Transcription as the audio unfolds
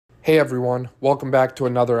Hey everyone, welcome back to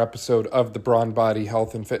another episode of the Brawn Body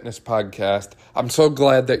Health and Fitness Podcast. I'm so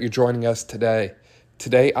glad that you're joining us today.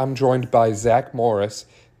 Today I'm joined by Zach Morris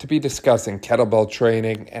to be discussing kettlebell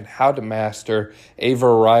training and how to master a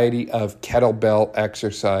variety of kettlebell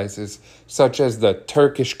exercises, such as the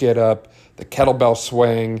Turkish get up, the kettlebell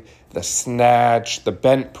swing, the snatch, the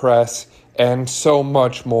bent press, and so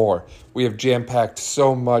much more. We have jam-packed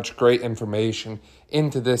so much great information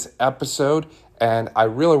into this episode, and I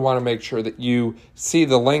really want to make sure that you see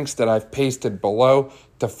the links that I've pasted below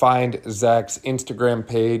to find Zach's Instagram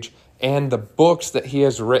page and the books that he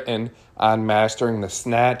has written on mastering the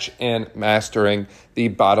snatch and mastering the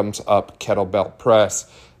bottoms up kettlebell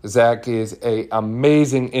press. Zach is an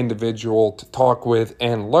amazing individual to talk with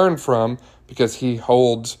and learn from because he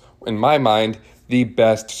holds, in my mind, the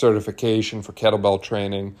best certification for kettlebell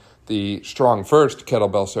training, the Strong First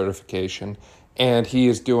kettlebell certification, and he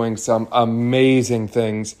is doing some amazing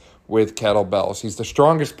things with kettlebells. He's the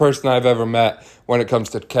strongest person I've ever met when it comes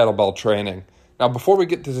to kettlebell training. Now, before we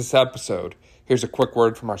get to this episode, here's a quick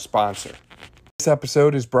word from our sponsor. This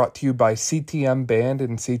episode is brought to you by CTM Band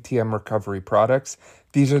and CTM Recovery Products.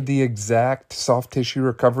 These are the exact soft tissue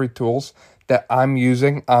recovery tools that I'm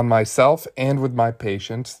using on myself and with my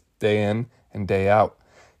patients day in and day out.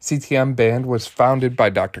 CTM Band was founded by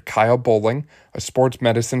Dr. Kyle Bowling, a sports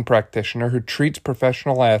medicine practitioner who treats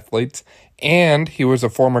professional athletes, and he was a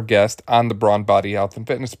former guest on the Brawn Body Health and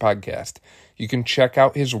Fitness Podcast. You can check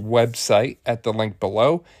out his website at the link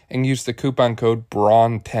below and use the coupon code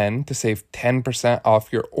BRAWN10 to save 10%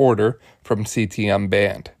 off your order from CTM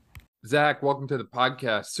Band. Zach, welcome to the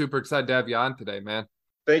podcast. Super excited to have you on today, man.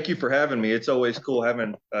 Thank you for having me. It's always cool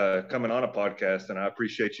having coming on a podcast, and I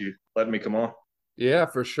appreciate you letting me come on. Yeah,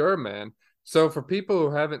 for sure, man. So for people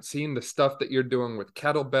who haven't seen the stuff that you're doing with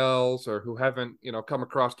kettlebells or who haven't, come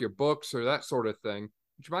across your books or that sort of thing,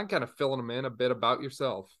 would you mind kind of filling them in a bit about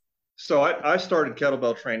yourself? So I started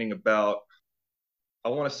kettlebell training about, I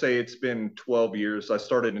want to say it's been 12 years. I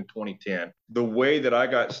started in 2010. The way that I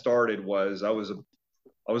got started was I was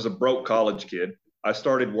a broke college kid. I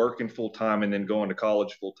started working full time and then going to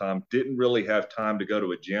college full time. Didn't really have time to go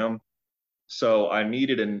to a gym. So I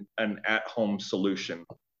needed an at-home solution.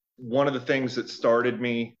 One of the things that started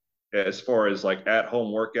me as far as like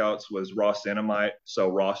at-home workouts was Ross Enamite, so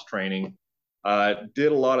Ross training.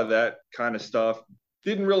 Did a lot of that kind of stuff.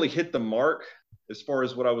 Didn't really hit the mark as far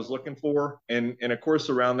as what I was looking for. And of course,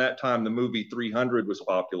 around that time, the movie 300 was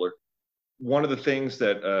popular. One of the things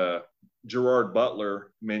that Gerard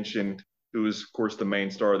Butler mentioned, who was, of course, the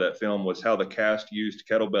main star of that film, was how the cast used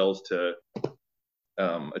kettlebells to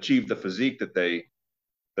achieve the physique that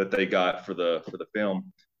they got for the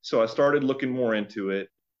film. So I started looking more into it.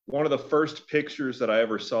 One of the first pictures that I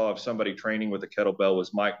ever saw of somebody training with a kettlebell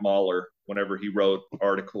was Mike Mahler whenever he wrote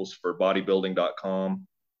articles for bodybuilding.com.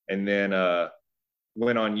 And then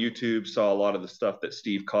went on YouTube, saw a lot of the stuff that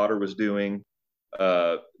Steve Cotter was doing.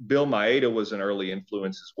 Bill Maeda was an early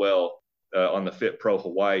influence as well on the Fit Pro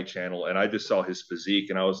Hawaii channel. And I just saw his physique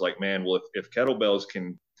and I was like, man, well, if kettlebells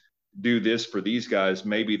can do this for these guys,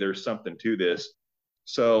 maybe there's something to this.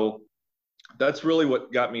 So that's really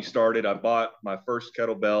what got me started. I bought my first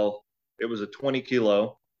kettlebell. It was a 20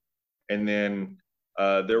 kilo. And then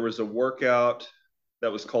there was a workout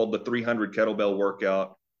that was called the 300 kettlebell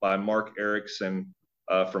workout by Mark Erickson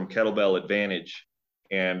from Kettlebell Advantage.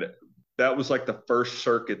 And that was like the first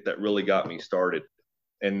circuit that really got me started.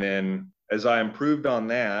 And then as I improved on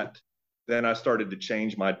that, then I started to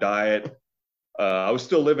change my diet. I was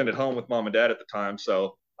still living at home with mom and dad at the time.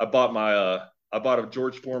 So I bought a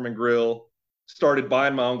George Foreman grill, started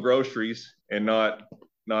buying my own groceries and not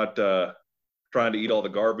trying to eat all the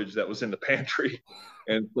garbage that was in the pantry.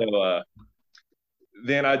 And so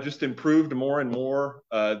then I just improved more and more.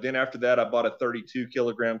 Then after that, I bought a 32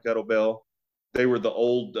 kilogram kettlebell. They were the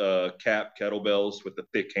old cap kettlebells with the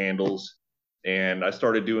thick handles. And I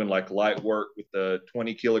started doing like light work with the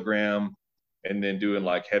 20 kilogram and then doing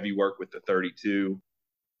like heavy work with the 32.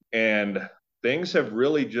 And things have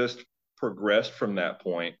really just progressed from that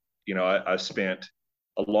point. I spent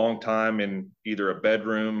a long time in either a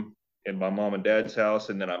bedroom in my mom and dad's house,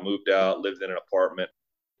 and then I moved out, lived in an apartment,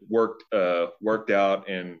 worked out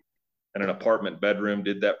in an apartment bedroom,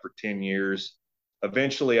 did that for 10 years.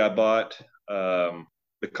 Eventually, I bought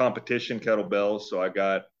the competition kettlebells. So I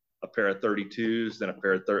got a pair of 32s, then a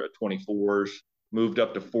pair of 24s, moved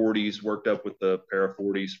up to 40s, worked up with the pair of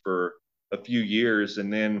 40s for a few years.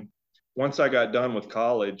 And then once I got done with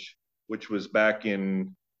college, which was back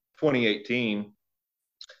in 2018,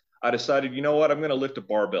 I decided, you know what, I'm going to lift a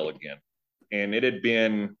barbell again. And it had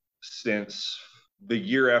been since the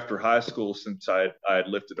year after high school since I had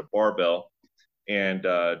lifted a barbell, and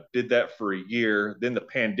did that for a year. Then the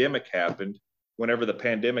pandemic happened. Whenever the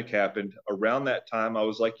pandemic happened, around that time, I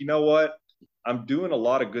was like, you know what? I'm doing a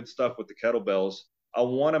lot of good stuff with the kettlebells. I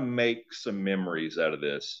want to make some memories out of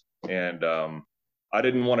this. And I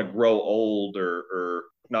didn't want to grow old or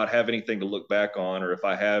not have anything to look back on, or if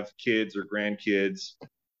I have kids or grandkids,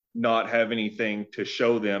 not have anything to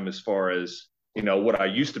show them as far as, what I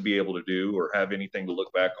used to be able to do, or have anything to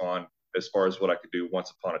look back on as far as what I could do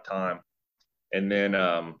once upon a time. And then,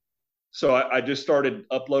 so I just started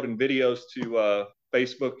uploading videos to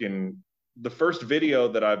Facebook. And the first video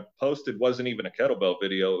that I posted wasn't even a kettlebell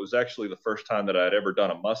video. It was actually the first time that I had ever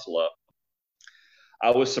done a muscle up.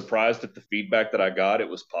 I was surprised at the feedback that I got. It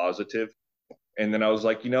was positive. And then I was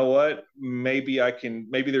like, you know what? Maybe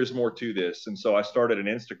there's more to this. And so I started an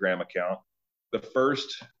Instagram account. The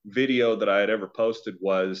first video that I had ever posted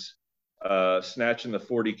was snatching the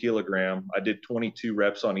 40 kilogram. I did 22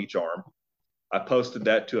 reps on each arm. I posted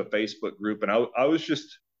that to a Facebook group, and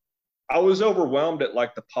I was overwhelmed at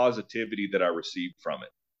like the positivity that I received from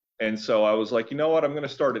it. And so I was like, you know what? I'm going to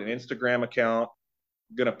start an Instagram account.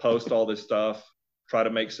 I'm going to post all this stuff, try to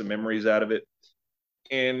make some memories out of it.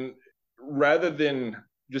 And rather than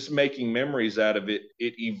just making memories out of it,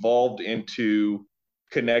 it evolved into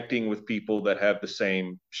connecting with people that have the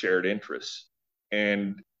same shared interests.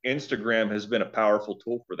 And Instagram has been a powerful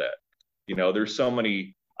tool for that. There's so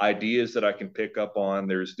many ideas that I can pick up on.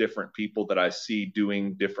 There's different people that I see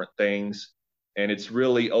doing different things, and it's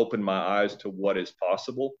really opened my eyes to what is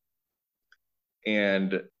possible.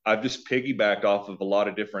 And I've just piggybacked off of a lot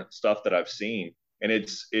of different stuff that I've seen, and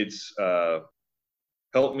it's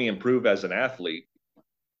helped me improve as an athlete.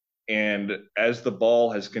 And as the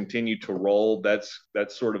ball has continued to roll, that's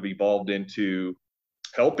sort of evolved into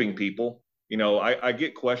helping people. I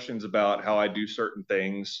get questions about how I do certain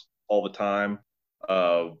things all the time,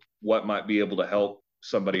 what might be able to help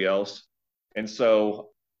somebody else. And so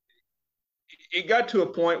it got to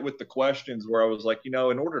a point with the questions where I was like, in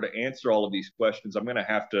order to answer all of these questions, I would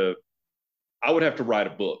have to write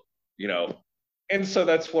a book. And so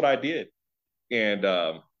that's what I did. And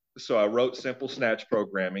so I wrote Simple Snatch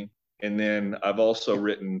Programming. And then I've also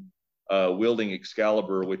written Wielding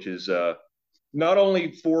Excalibur, which is not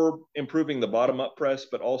only for improving the bottom up press,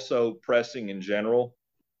 but also pressing in general.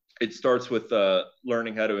 It starts with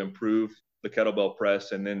learning how to improve the kettlebell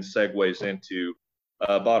press, and then segues into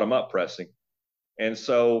bottom up pressing. And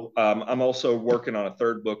so I'm also working on a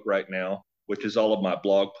third book right now, which is all of my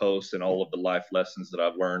blog posts and all of the life lessons that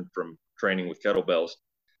I've learned from training with kettlebells.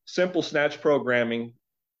 Simple Snatch Programming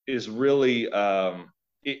is really,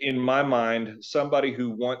 in my mind, somebody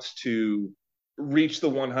who wants to reach the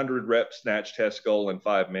 100 rep snatch test goal in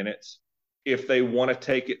 5 minutes. If they want to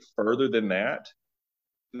take it further than that,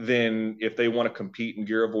 then if they want to compete in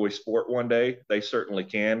Giravoy Sport one day, they certainly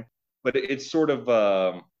can. But it's sort of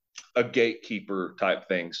a gatekeeper type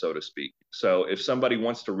thing, so to speak. So if somebody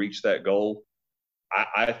wants to reach that goal,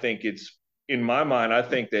 I think in my mind, I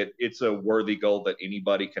think that it's a worthy goal that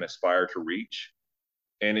anybody can aspire to reach.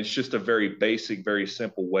 And it's just a very basic, very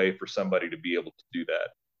simple way for somebody to be able to do that.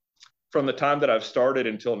 From the time that I've started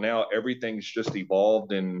until now, everything's just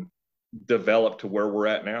evolved and developed to where we're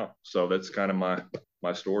at now. So that's kind of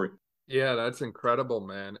my story. Yeah, that's incredible,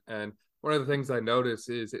 man. And one of the things I notice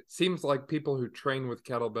is it seems like people who train with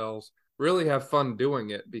kettlebells really have fun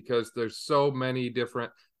doing it, because there's so many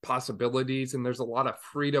different possibilities and there's a lot of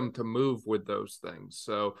freedom to move with those things.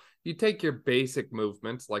 So you take your basic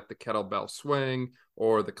movements like the kettlebell swing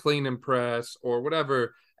or the clean and press or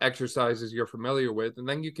whatever exercises you're familiar with, and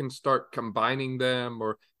then you can start combining them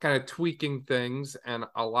or kind of tweaking things and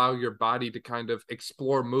allow your body to kind of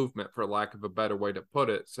explore movement, for lack of a better way to put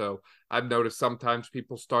it. So I've noticed sometimes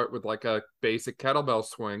people start with like a basic kettlebell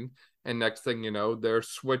swing, and next thing you know, they're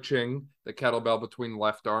switching the kettlebell between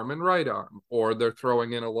left arm and right arm, or they're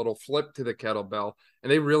throwing in a little flip to the kettlebell,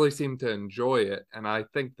 and they really seem to enjoy it. And I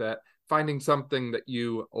think that finding something that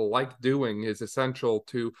you like doing is essential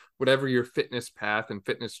to whatever your fitness path and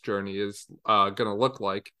fitness journey is going to look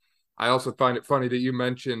like. I also find it funny that you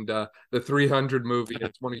mentioned the 300 movie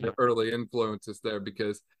as one of your early influences there,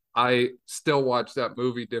 because I still watch that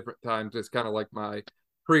movie different times. It's kind of like my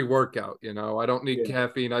pre-workout. I don't need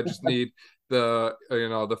caffeine. I just need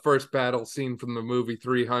the first battle scene from the movie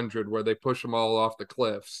 300 where they push them all off the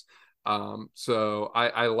cliffs. So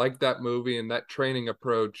I like that movie and that training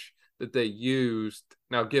approach that they used.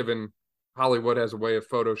 Now, given Hollywood has a way of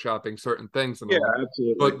photoshopping certain things,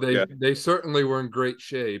 absolutely. But they certainly were in great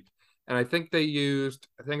shape. And I think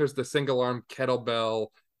it was the single arm kettlebell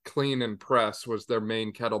clean and press was their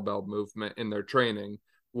main kettlebell movement in their training,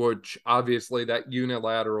 which obviously that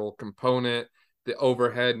unilateral component, the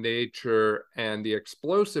overhead nature, and the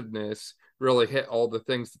explosiveness really hit all the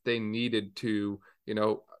things that they needed to,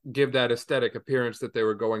 give that aesthetic appearance that they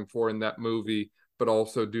were going for in that movie, but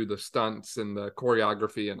also do the stunts and the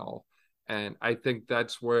choreography and all. And I think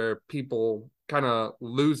that's where people kind of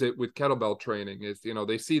lose it with kettlebell training is,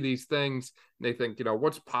 they see these things and they think,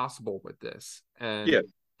 what's possible with this? And Yeah.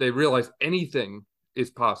 they realize anything is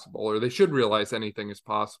possible, or they should realize anything is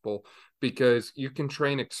possible, because you can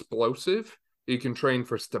train explosive, you can train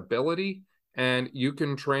for stability, and you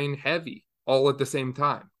can train heavy all at the same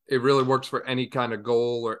time. It really works for any kind of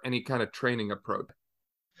goal or any kind of training approach.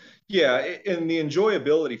 Yeah, and the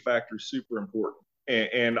enjoyability factor is super important.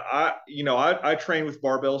 And I train with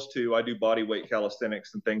barbells too. I do body weight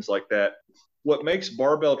calisthenics and things like that. What makes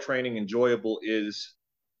barbell training enjoyable is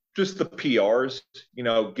just the PRs,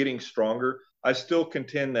 getting stronger. I still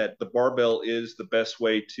contend that the barbell is the best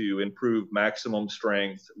way to improve maximum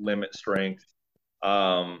strength, limit strength,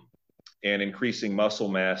 and increasing muscle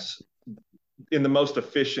mass in the most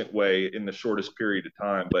efficient way in the shortest period of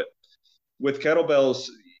time. But with kettlebells,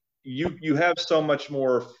 you have so much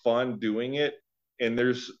more fun doing it, and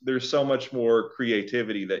there's so much more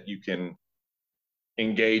creativity that you can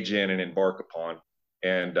engage in and embark upon.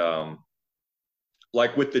 And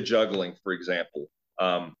like with the juggling, for example,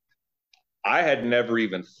 I had never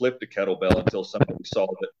even flipped a kettlebell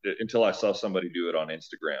until I saw somebody do it on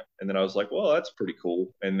Instagram, and then I was like, well, that's pretty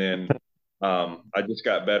cool. And then I just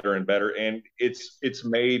got better and better, and it's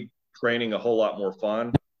made training a whole lot more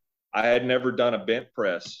fun. I had never done a bent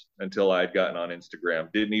press until I had gotten on Instagram.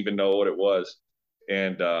 Didn't even know what it was.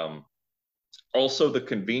 And also the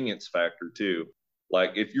convenience factor too.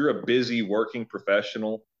 Like if you're a busy working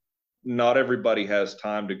professional, not everybody has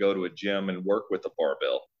time to go to a gym and work with a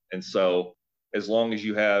barbell. And so as long as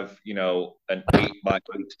you have, an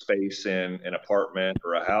 8x8 space in an apartment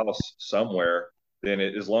or a house somewhere, then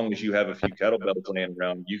as long as you have a few kettlebells laying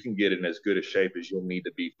around, you can get in as good a shape as you'll need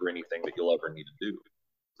to be for anything that you'll ever need to do.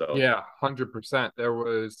 So Yeah, 100%.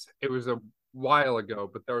 It was a while ago,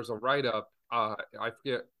 but there was a write-up. I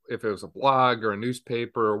forget if it was a blog or a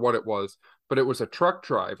newspaper or what it was, but it was a truck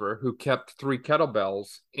driver who kept three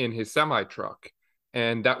kettlebells in his semi truck.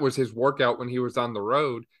 And that was his workout when he was on the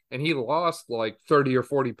road. And he lost like 30 or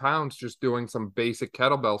 40 pounds just doing some basic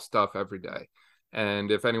kettlebell stuff every day.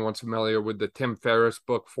 And if anyone's familiar with the Tim Ferriss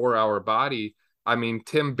book, 4 Hour Body, I mean,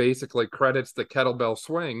 Tim basically credits the kettlebell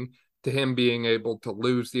swing to him being able to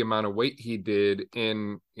lose the amount of weight he did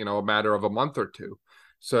in, a matter of a month or two.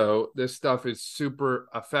 So this stuff is super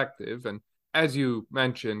effective. And as you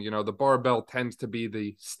mentioned, the barbell tends to be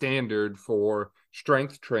the standard for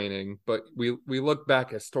strength training, but we look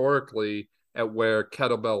back historically at where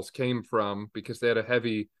kettlebells came from, because they had a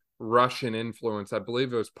heavy Russian influence. I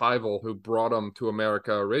believe it was Pavel who brought them to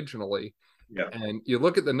America originally. yeah. And you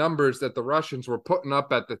look at the numbers that the Russians were putting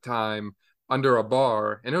up at the time under a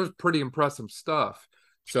bar, and it was pretty impressive stuff.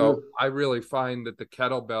 So Sure. I really find that the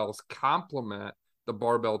kettlebells complement the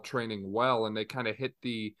barbell training well, and they kind of hit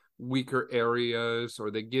the weaker areas,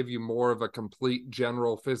 or they give you more of a complete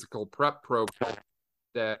general physical prep program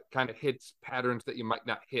that kind of hits patterns that you might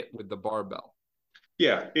not hit with the barbell.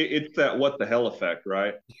 Yeah, it's that what the hell effect,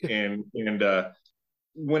 right? And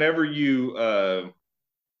whenever you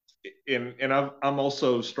and I'm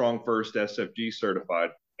also Strong First SFG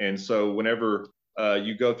certified, and so whenever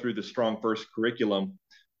you go through the Strong First curriculum,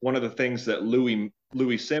 one of the things that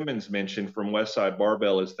Louis Simmons mentioned from Westside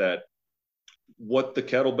Barbell is that what the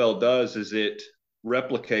kettlebell does is it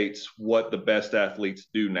replicates what the best athletes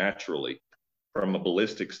do naturally from a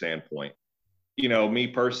ballistic standpoint. Me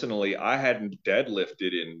personally, I hadn't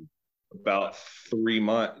deadlifted in about 3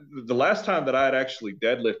 months. The last time that I had actually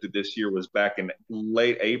deadlifted this year was back in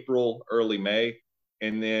late April, early May.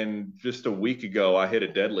 And then just a week ago, I hit a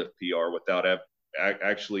deadlift PR without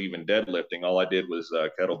actually even deadlifting. All I did was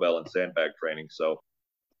kettlebell and sandbag training. So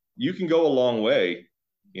you can go a long way,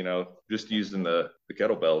 just using the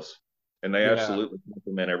kettlebells. And they Yeah. absolutely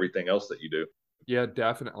complement everything else that you do. Yeah,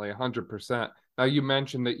 definitely, 100%. Now, you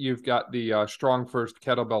mentioned that you've got the Strong First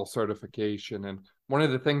Kettlebell certification. And one of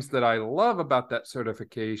the things that I love about that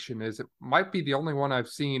certification is it might be the only one I've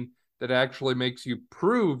seen that actually makes you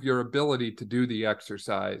prove your ability to do the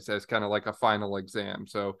exercise as kind of like a final exam.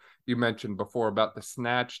 So you mentioned before about the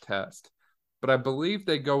snatch test, but I believe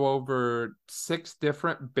they go over 6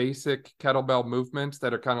 different basic kettlebell movements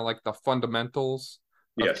that are kind of like the fundamentals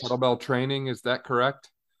of Yes. kettlebell training. Is that correct?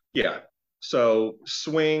 Yeah. So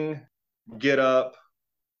swing, get up,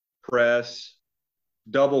 press,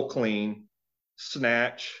 double clean,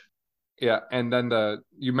 snatch. Yeah, and then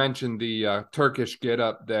you mentioned the Turkish get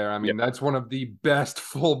up there. I Yeah. mean, that's one of the best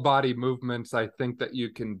full body movements I think that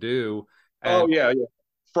you can do. Oh And yeah, yeah.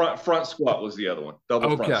 Front squat was the other one.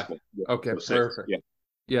 Double front okay, squat. Yeah. okay, So six. perfect. Yeah.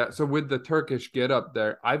 Yeah, so with the Turkish get up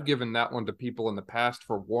there, I've given that one to people in the past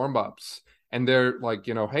for warm ups, and they're like,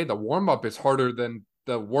 hey, the warm up is harder than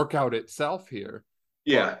the workout itself here.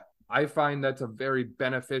 But Yeah. I find that's a very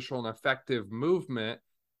beneficial and effective movement,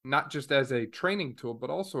 not just as a training tool, but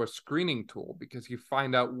also a screening tool because you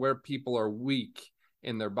find out where people are weak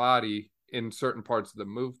in their body in certain parts of the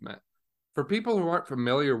movement. For people who aren't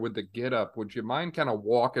familiar with the get up, would you mind kind of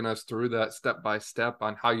walking us through that step by step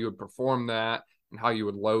on how you would perform that and how you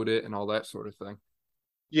would load it and all that sort of thing?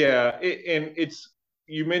 Yeah. And it's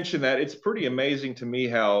you mentioned that it's pretty amazing to me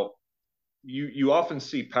how you often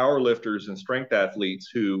see power lifters and strength athletes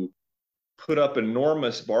who put up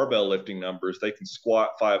enormous barbell lifting numbers. They can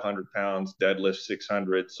squat 500 pounds, deadlift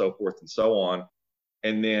 600, so forth and so on.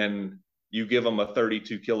 And then you give them a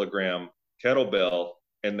 32 kilogram kettlebell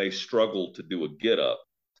and they struggle to do a get up.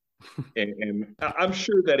 And I'm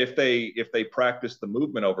sure that if they practice the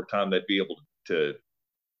movement over time, they'd be able to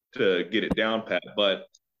get it down pat. But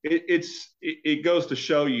it goes to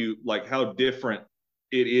show you like how different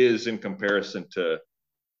it is in comparison to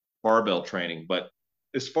barbell training. But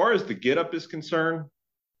as far as the get up is concerned,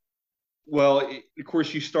 well, of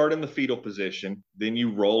course, you start in the fetal position, then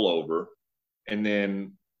you roll over, and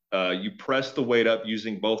then you press the weight up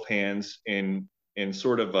using both hands in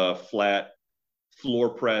sort of a flat floor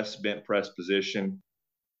press, bent press position.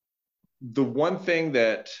 The one thing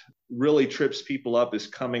that really trips people up is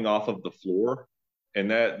coming off of the floor,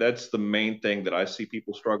 and that's the main thing that I see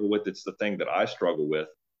people struggle with. It's the thing that I struggle with.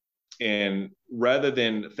 And rather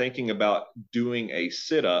than thinking about doing a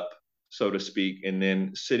sit up, so to speak, and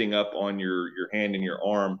then sitting up on your hand and your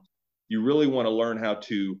arm, you really want to learn how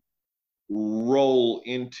to roll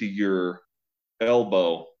into your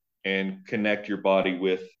elbow and connect your body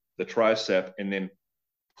with the tricep and then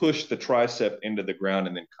push the tricep into the ground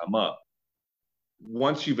and then come up.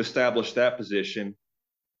 Once you've established that position,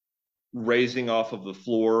 raising off of the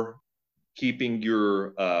floor, keeping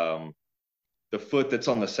your the foot that's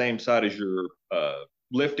on the same side as your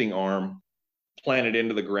lifting arm planted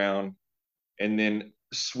into the ground, and then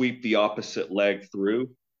sweep the opposite leg through,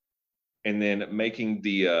 and then making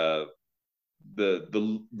the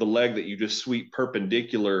leg that you just sweep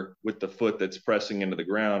perpendicular with the foot that's pressing into the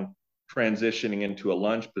ground, transitioning into a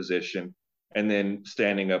lunge position, and then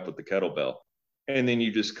standing up with the kettlebell. And then you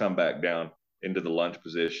just come back down into the lunge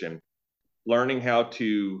position, learning how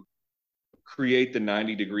to create the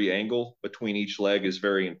 90-degree angle between each leg is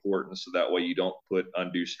very important. So that way you don't put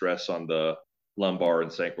undue stress on the lumbar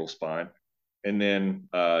and sacral spine. And then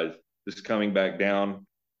just coming back down,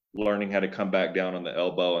 learning how to come back down on the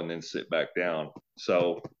elbow and then sit back down.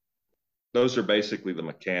 So those are basically the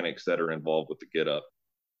mechanics that are involved with the get up.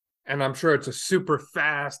 And I'm sure it's a super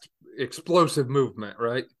fast, explosive movement,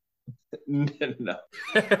 right? No,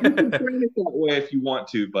 you can train it that way if you want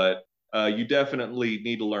to, but you definitely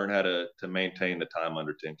need to learn how to maintain the time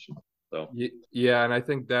under tension. So Yeah, and I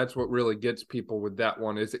think that's what really gets people with that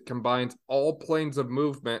one is it combines all planes of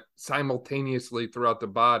movement simultaneously throughout the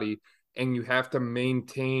body, and you have to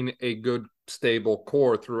maintain a good stable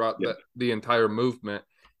core throughout yeah, the entire movement.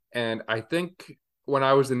 And I think when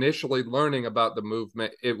I was initially learning about the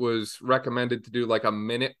movement, it was recommended to do like a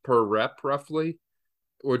minute per rep roughly,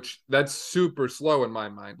 which that's super slow in my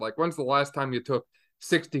mind. Like, when's the last time you took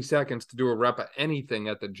 60 seconds to do a rep of anything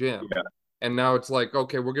at the gym? yeah, And now it's like,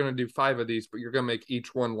 okay, we're going to do 5 of these, but you're going to make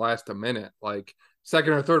each one last a minute. Like,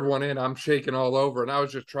 second or third one in, I'm shaking all over. And I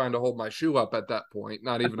was just trying to hold my shoe up at that point,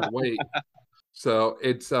 not even a weight. So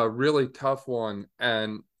it's a really tough one.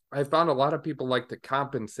 And I found a lot of people like to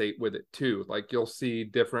compensate with it too. Like, you'll see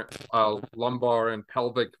different lumbar and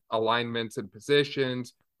pelvic alignments and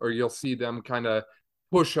positions, or you'll see them kind of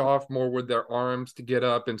push off more with their arms to get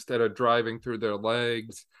up instead of driving through their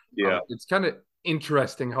legs. yeah. It's kind of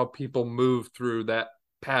interesting how people move through that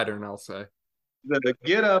pattern, I'll say. The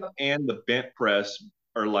get up and the bent press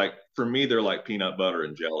are like, for me, they're like peanut butter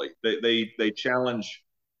and jelly. They challenge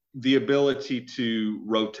the ability to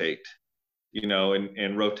rotate, and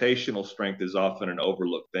rotational strength is often an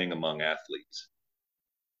overlooked thing among athletes.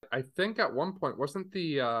 I think at one point, wasn't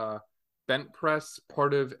the bent press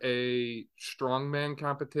part of a strongman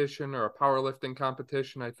competition or a powerlifting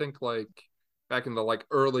competition? I think like back in the like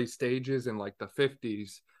early stages in like the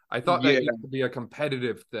 50s. I thought Yeah, that used to be a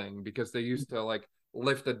competitive thing because they used to like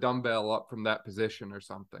lift a dumbbell up from that position or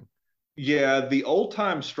something. yeah. The old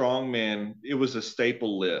time strongman, it was a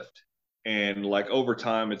staple lift. And like over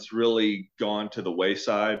time, it's really gone to the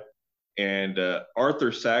wayside. And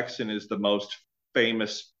Arthur Saxon is the most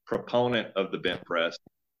famous proponent of the bent press.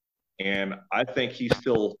 And I think he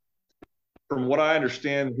still, from what I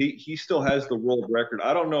understand, he still has the world record.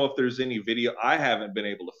 I don't know if there's any video. I haven't been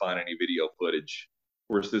able to find any video footage.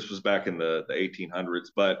 Of course, this was back in the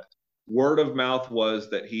 1800s, but word of mouth was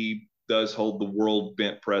that he does hold the world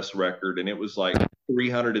bent press record, and it was like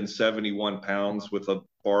 371 pounds with a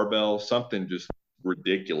barbell, something just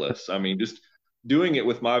ridiculous. I mean, just doing it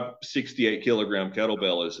with my 68 kilogram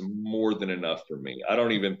kettlebell is more than enough for me. I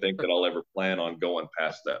don't even think that I'll ever plan on going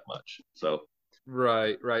past that much. So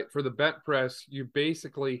Right, right. For the bent press, you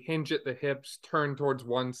basically hinge at the hips, turn towards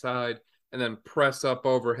one side, and then press up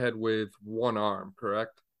overhead with one arm,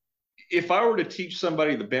 correct? if I were to teach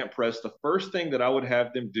somebody the bent press, the first thing that I would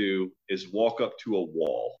have them do is walk up to a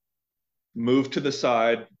wall, move to the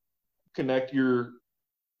side, connect your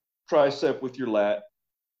tricep with your lat,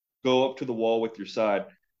 go up to the wall with your side,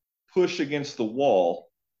 push against the wall.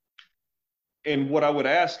 And what I would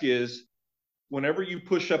ask is, whenever you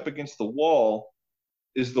push up against the wall,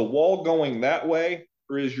 is the wall going that way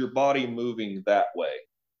or is your body moving that way?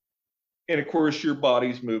 And of course, your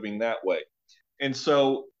body's moving that way. And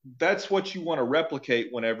so that's what you want to replicate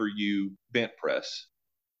whenever you bent press.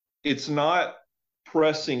 It's not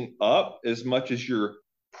pressing up as much as you're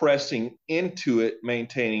pressing into it,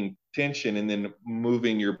 maintaining tension, and then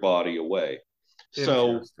moving your body away. So,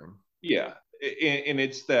 Interesting. yeah. And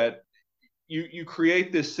it's that you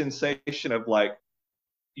create this sensation of like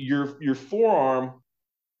your forearm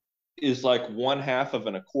is like one half of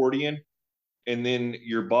an accordion, and then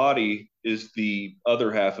your body is the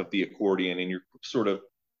other half of the accordion, and you're sort of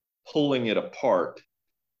pulling it apart.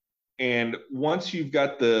 And once you've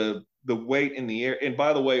got the weight in the air, and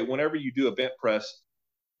by the way, whenever you do a bent press,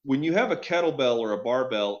 when you have a kettlebell or a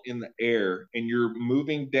barbell in the air and you're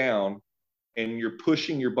moving down and you're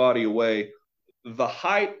pushing your body away, the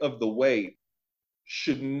height of the weight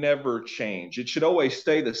should never change. It should always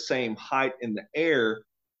stay the same height in the air.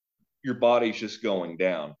 Your body's just going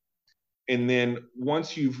down. And then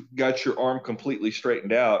once you've got your arm completely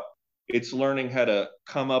straightened out, it's learning how to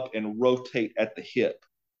come up and rotate at the hip.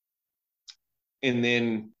 And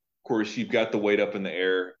then, of course, you've got the weight up in the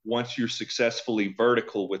air. Once you're successfully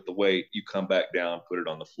vertical with the weight, you come back down, put it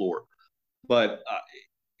on the floor. But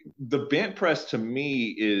the bent press to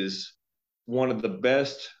me is one of the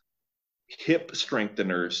best hip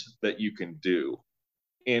strengtheners that you can do.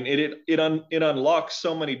 And it unlocks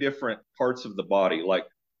so many different parts of the body. Like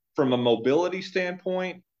from a mobility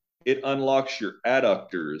standpoint, it unlocks your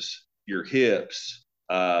adductors, your hips,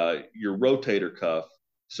 your rotator cuff.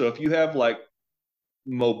 So if you have like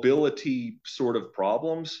mobility sort of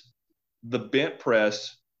problems, the bent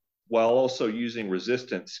press, while also using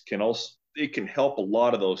resistance, can help a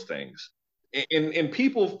lot of those things. And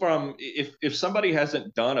people from if somebody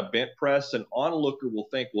hasn't done a bent press, an onlooker will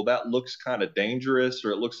think, well, that looks kind of dangerous,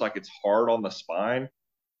 or it looks like it's hard on the spine.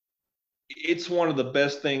 It's one of the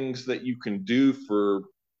best things that you can do for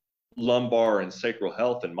lumbar and sacral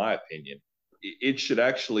health, in my opinion. It should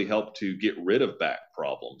actually help to get rid of back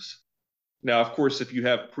problems. Now, of course, if you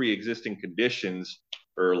have pre-existing conditions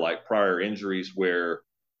or like prior injuries where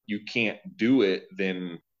you can't do it,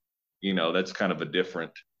 then that's kind of a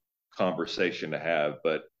different conversation to have.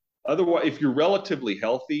 But otherwise, if you're relatively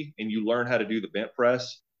healthy and you learn how to do the bent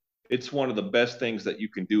press, it's one of the best things that you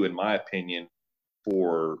can do, in my opinion,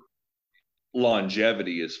 for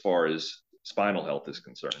longevity as far as spinal health is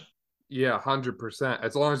concerned. Yeah, 100%.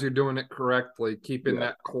 As long as you're doing it correctly, keeping Yeah.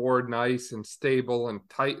 that core nice and stable and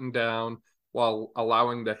tightened down while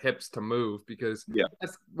allowing the hips to move, because Yeah.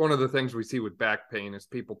 that's one of the things we see with back pain is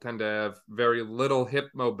people tend to have very little hip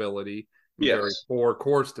mobility and very Yes. poor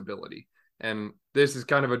core stability. And this is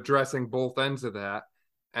kind of addressing both ends of that.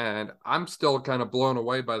 And I'm still kind of blown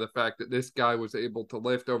away by the fact that this guy was able to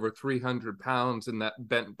lift over 300 pounds in that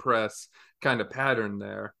bent press kind of pattern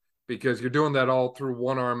there, because you're doing that all through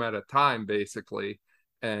one arm at a time, basically.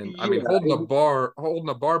 And I mean, Yeah. holding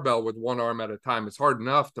a barbell with one arm at a time is hard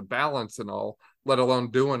enough to balance and all, let alone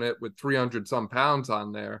doing it with 300 some pounds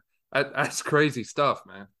on there. That's crazy stuff,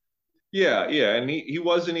 man. Yeah, yeah, and he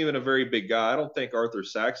wasn't even a very big guy. I don't think Arthur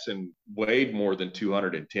Saxon weighed more than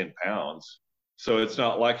 210 pounds. So it's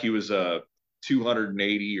not like he was a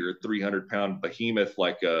 280 or 300-pound behemoth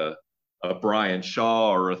like a Brian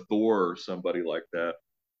Shaw or a Thor or somebody like that.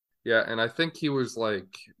 Yeah, and I think he was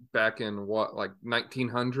like back in what, like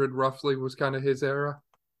 1900 roughly was kind of his era.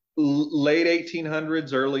 Late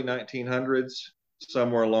 1800s, early 1900s,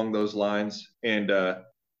 somewhere along those lines. And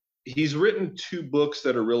He's written two books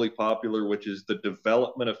that are really popular, which is The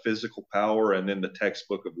Development of Physical Power and then The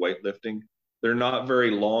Textbook of Weightlifting. They're not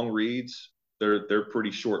very long reads. They're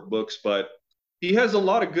pretty short books, but he has a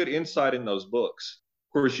lot of good insight in those books.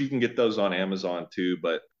 Of course, you can get those on Amazon too,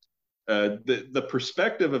 but the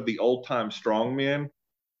perspective of the old time strongmen,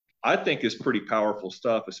 I think, is pretty powerful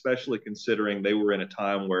stuff, especially considering they were in a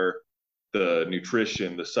time where the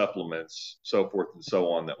nutrition, the supplements, so forth and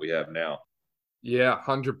so on that we have now. Yeah,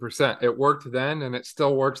 100%. It worked then and it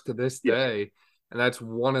still works to this Yeah. day. And that's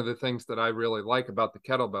one of the things that I really like about the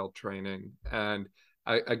kettlebell training. And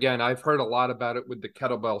I've heard a lot about it with the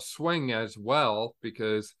kettlebell swing as well,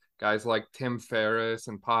 because guys like Tim Ferriss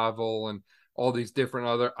and Pavel and all these different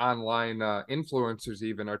other online influencers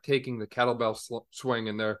even are taking the kettlebell swing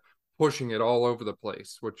and they're pushing it all over the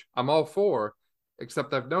place, which I'm all for,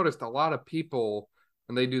 except I've noticed a lot of people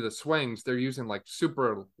when they do the swings, they're using like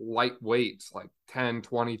super light weights, like 10,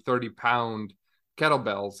 20, 30 pound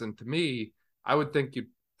kettlebells. And to me, I would think you'd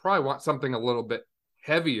probably want something a little bit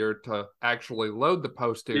heavier to actually load the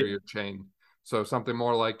posterior chain. So something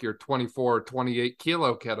more like your 24 or 28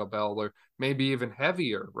 kilo kettlebell, or maybe even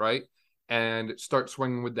heavier, right? And start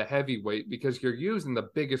swinging with the heavy weight because you're using the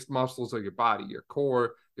biggest muscles of your body, your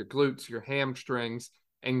core, your glutes, your hamstrings,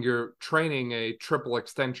 and you're training a triple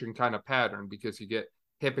extension kind of pattern because you get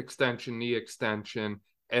hip extension, knee extension,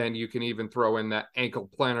 and you can even throw in that ankle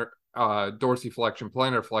plantar, dorsiflexion,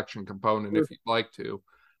 plantar flexion component if you'd like to.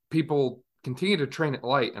 People continue to train it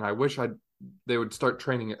light, and I wish they would start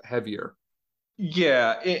training it heavier.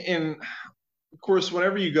 Yeah, and of course,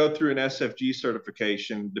 whenever you go through an SFG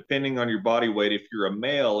certification, depending on your body weight, if you're a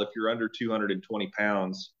male, if you're under 220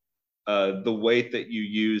 pounds, the weight that you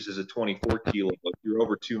use is a 24 kilo. If you're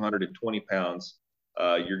over 220 pounds,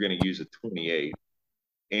 you're going to use a 28.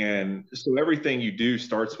 And so everything you do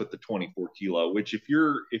starts with the 24 kilo. Which, if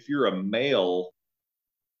you're a male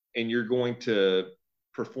and you're going to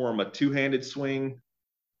perform a two-handed swing,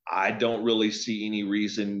 I don't really see any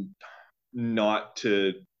reason not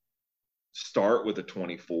to start with a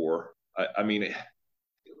 24. I mean,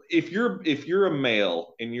 if you're a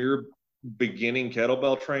male and you're beginning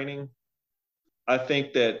kettlebell training, I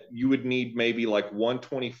think that you would need maybe like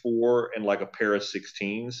 124 and like a pair of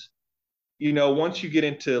 16s. Once you get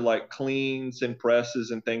into like cleans and presses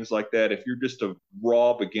and things like that, if you're just a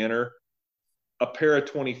raw beginner, a pair of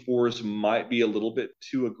 24s might be a little bit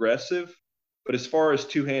too aggressive. But as far as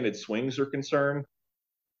two-handed swings are concerned,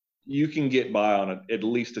 you can get by on at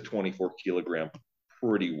least a 24 kilogram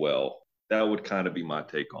pretty well. That would kind of be my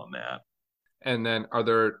take on that. And then are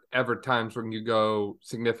there ever times when you go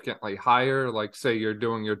significantly higher? Like, say you're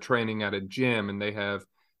doing your training at a gym and they have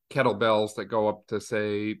kettlebells that go up to,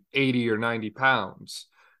 say, 80 or 90 pounds.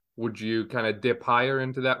 Would you kind of dip higher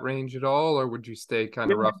into that range at all, or would you stay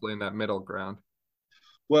kind of Yeah. roughly in that middle ground?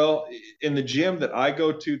 Well, in the gym that I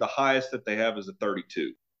go to, the highest that they have is a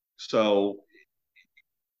 32. So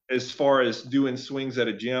as far as doing swings at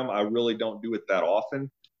a gym, I really don't do it that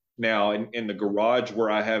often. Now, in the garage where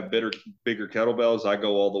I have bigger kettlebells, I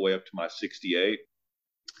go all the way up to my 68.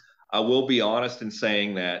 I will be honest in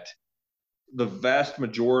saying that the vast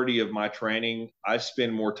majority of my training, I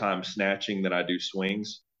spend more time snatching than I do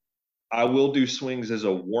swings. I will do swings as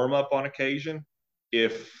a warm up on occasion.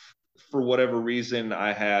 If for whatever reason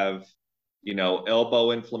I have,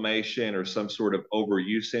 elbow inflammation or some sort of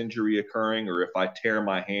overuse injury occurring, or if I tear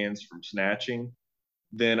my hands from snatching,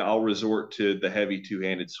 then I'll resort to the heavy two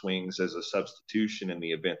handed swings as a substitution in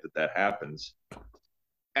the event that that happens.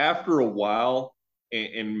 After a while,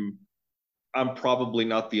 and I'm probably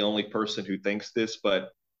not the only person who thinks this, but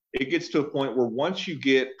it gets to a point where once you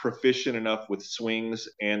get proficient enough with swings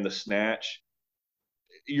and the snatch,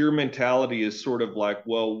 your mentality is sort of like,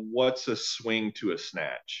 well, what's a swing to a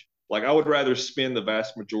snatch? Like, I would rather spend the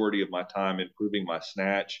vast majority of my time improving my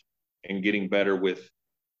snatch and getting better with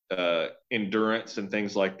endurance and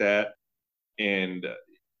things like that, and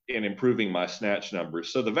improving my snatch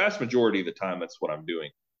numbers. So the vast majority of the time, that's what I'm doing.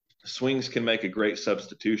 Swings can make a great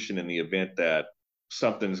substitution in the event that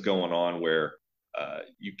something's going on where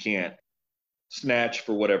you can't snatch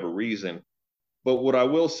for whatever reason. But what I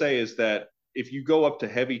will say is that if you go up to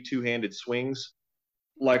heavy two-handed swings,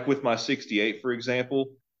 like with my 68, for example,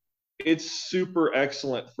 it's super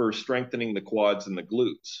excellent for strengthening the quads and the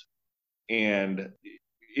glutes. And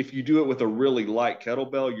if you do it with a really light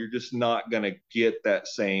kettlebell, you're just not going to get that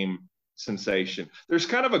same sensation. There's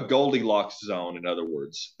kind of a Goldilocks zone, in other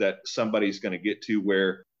words, that somebody's going to get to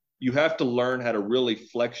where you have to learn how to really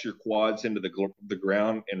flex your quads into the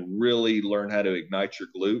ground and really learn how to ignite your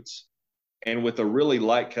glutes. And with a really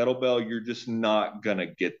light kettlebell, you're just not going to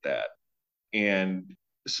get that. And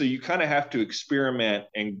So you kind of have to experiment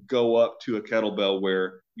and go up to a kettlebell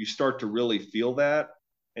where you start to really feel that.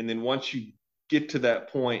 And then once you get to that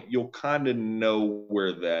point, you'll kind of know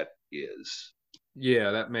where that is.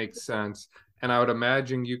 Yeah, that makes sense. And I would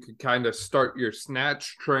imagine you could kind of start your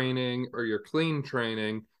snatch training or your clean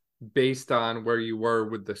training based on where you were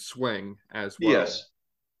with the swing as well. Yes.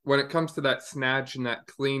 When it comes to that snatch and that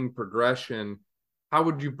clean progression, how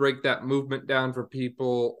would you break that movement down for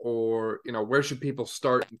people, or where should people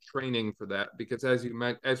start in training for that? Because as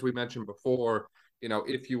we mentioned before,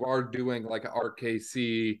 if you are doing like an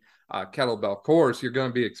RKC kettlebell course, you're going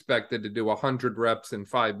to be expected to do 100 reps in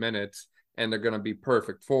 5 minutes, and they're going to be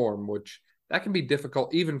perfect form, which that can be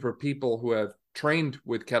difficult even for people who have trained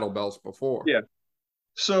with kettlebells before. Yeah.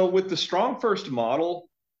 So with the Strong First model,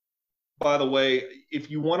 by the way, if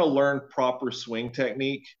you want to learn proper swing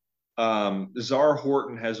technique, Czar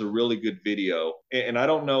Horton has a really good video. And I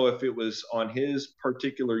don't know if it was on his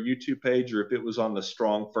particular YouTube page or if it was on the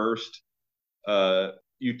Strong First uh,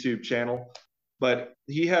 YouTube channel, but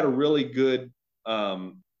he had a really good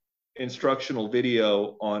instructional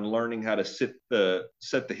video on learning how to set the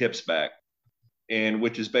hips back, and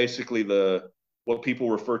which is basically the what people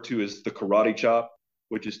refer to as the karate chop,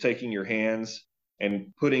 which is taking your hands and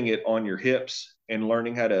putting it on your hips and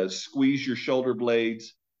learning how to squeeze your shoulder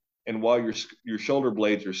blades, and while your shoulder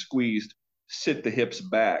blades are squeezed, sit the hips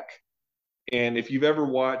back. And if you've ever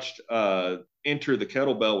watched Enter the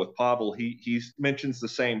Kettlebell with Pavel, he mentions the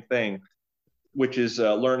same thing, which is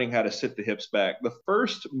learning how to sit the hips back. The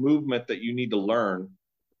first movement that you need to learn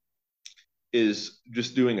is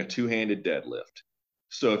just doing a two-handed deadlift.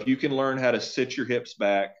 So if you can learn how to sit your hips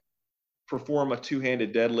back, perform a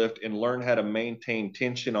two-handed deadlift, and learn how to maintain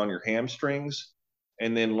tension on your hamstrings,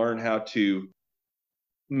 and then learn how to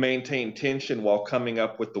maintain tension while coming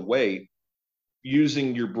up with the weight,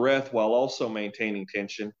 using your breath while also maintaining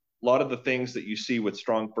tension. A lot of the things that you see with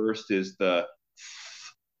Strong First is the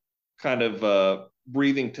kind of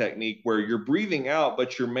breathing technique where you're breathing out,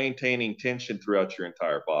 but you're maintaining tension throughout your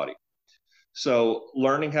entire body. So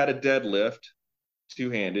learning how to deadlift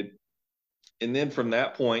two-handed, and then from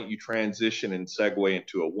that point you transition and segue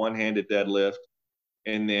into a one-handed deadlift,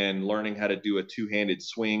 and then learning how to do a two-handed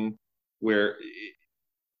swing where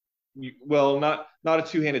well, not a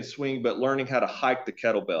two-handed swing, but learning how to hike the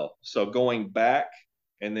kettlebell. So going back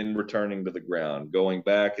and then returning to the ground, going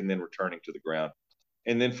back and then returning to the ground.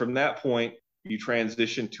 And then from that point, you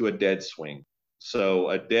transition to a dead swing.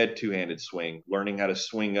 So a dead two-handed swing, learning how to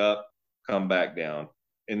swing up, come back down.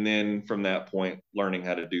 And then from that point, learning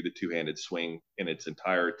how to do the two-handed swing in its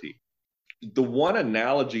entirety. The one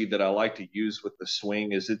analogy that I like to use with the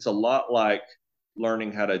swing is it's a lot like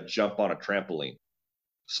learning how to jump on a trampoline.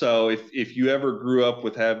 So if you ever grew up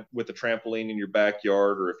with a trampoline in your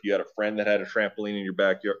backyard, or if you had a friend that had a trampoline in your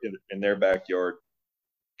backyard in their backyard,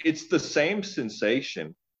 it's the same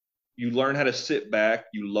sensation. You learn how to sit back,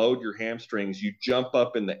 you load your hamstrings, you jump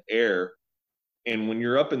up in the air, and when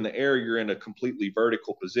you're up in the air, you're in a completely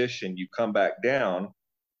vertical position. You come back down,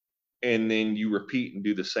 and then you repeat and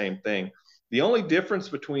do the same thing. The only difference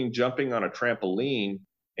between jumping on a trampoline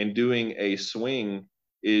and doing a swing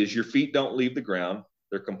is your feet don't leave the ground.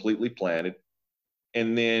 They're completely planted.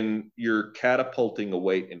 And then you're catapulting a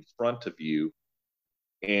weight in front of you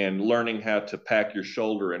and learning how to pack your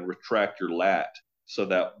shoulder and retract your lat so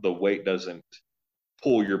that the weight doesn't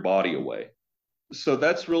pull your body away. So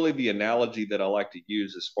that's really the analogy that I like to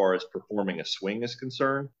use as far as performing a swing is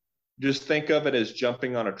concerned. Just think of it as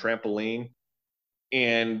jumping on a trampoline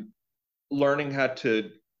and learning how to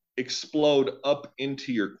explode up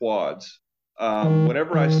into your quads.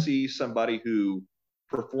 Whenever I see somebody who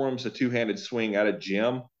performs a two-handed swing at a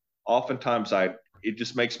gym, oftentimes it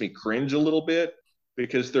just makes me cringe a little bit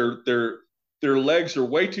because their legs are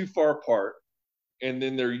way too far apart, and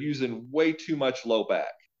then they're using way too much low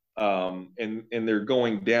back, and they're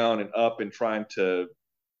going down and up and trying to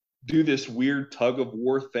do this weird tug of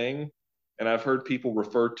war thing. And I've heard people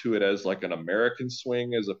refer to it as like an American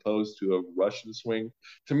swing as opposed to a Russian swing.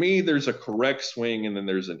 To me, there's a correct swing and then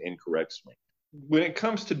there's an incorrect swing. When it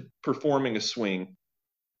comes to performing a swing,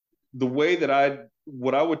 the way that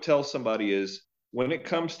what I would tell somebody is when it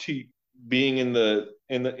comes to being in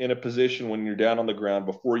a position when you're down on the ground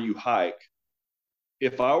before you hike,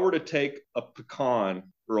 if I were to take a pecan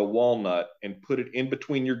or a walnut and put it in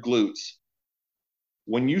between your glutes,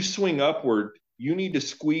 when you swing upward, you need to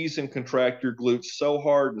squeeze and contract your glutes so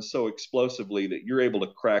hard and so explosively that you're able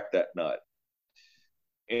to crack that nut.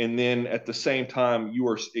 And then at the same time, you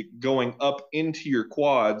are going up into your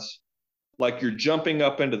quads like you're jumping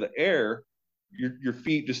up into the air. Your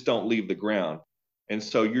feet just don't leave the ground. And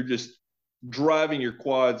so you're just driving your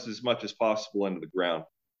quads as much as possible into the ground.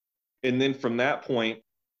 And then from that point,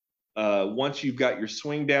 once you've got your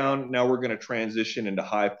swing down, now we're going to transition into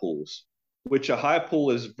high pulls, which a high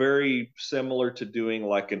pull is very similar to doing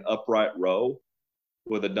like an upright row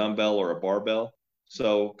with a dumbbell or a barbell.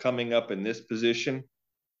 So coming up in this position,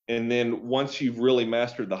 and then once you've really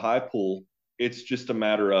mastered the high pull, it's just a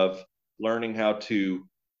matter of learning how to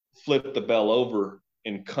flip the bell over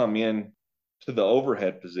and come in to the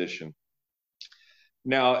overhead position.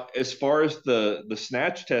 Now, as far as the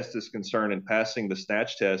snatch test is concerned and passing the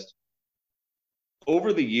snatch test,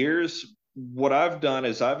 over the years, what I've done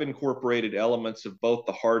is I've incorporated elements of both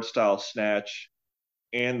the hardstyle snatch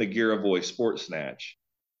and the Giravoy sport snatch,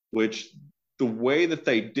 which the way that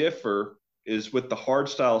they differ is with the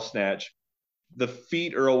hardstyle snatch, the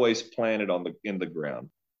feet are always planted in the ground.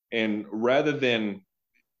 And rather than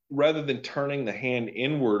turning the hand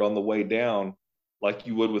inward on the way down, like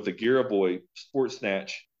you would with a Giravoy sport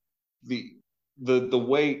snatch, the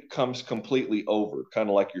weight comes completely over, kind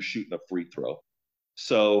of like you're shooting a free throw.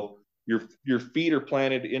 So your feet are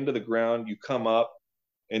planted into the ground, you come up,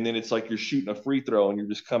 and then it's like you're shooting a free throw and you're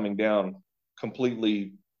just coming down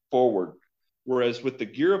completely forward. Whereas with the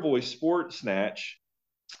Giravoy sport snatch,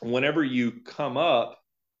 whenever you come up,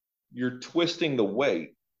 you're twisting the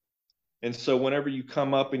weight. And so whenever you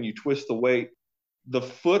come up and you twist the weight, the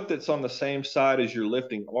foot that's on the same side as your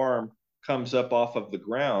lifting arm comes up off of the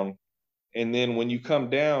ground. And then when you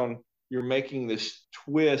come down, you're making this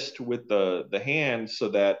twist with the hand so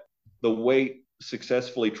that the weight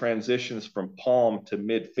successfully transitions from palm to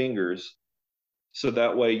mid fingers. So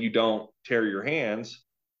that way you don't tear your hands.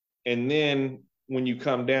 And then when you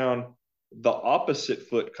come down, the opposite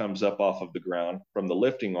foot comes up off of the ground from the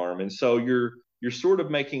lifting arm. And so you're sort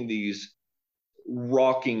of making these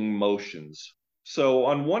rocking motions. So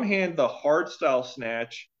on one hand, the hardstyle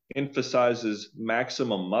snatch emphasizes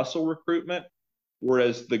maximum muscle recruitment,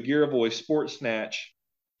 whereas the Giravoy sport snatch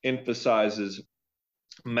emphasizes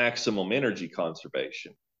maximum energy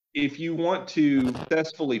conservation. If you want to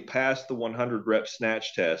successfully pass the 100 rep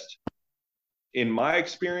snatch test, in my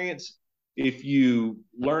experience, if you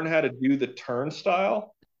learn how to do the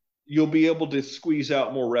turnstile, you'll be able to squeeze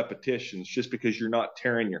out more repetitions just because you're not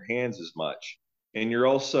tearing your hands as much. And you're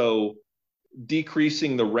also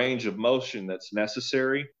decreasing the range of motion that's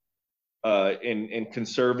necessary and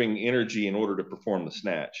conserving energy in order to perform the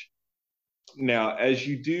snatch. Now, as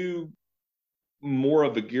you do more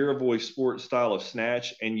of a Giravoy sport style of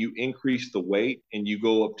snatch and you increase the weight and you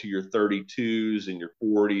go up to your 32s and your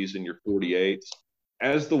 40s and your 48s,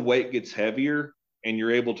 as the weight gets heavier and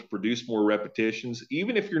you're able to produce more repetitions,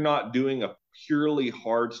 even if you're not doing a purely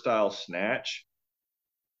hard style snatch,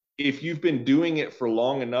 if you've been doing it for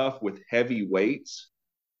long enough with heavy weights,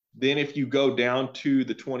 then if you go down to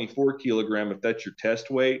the 24 kilogram, if that's your test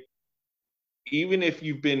weight, even if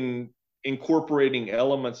you've been incorporating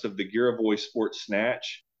elements of the Giravoy sport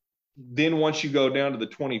snatch, then once you go down to the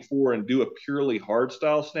 24 and do a purely hard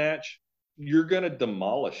style snatch, you're going to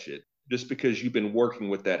demolish it just because you've been working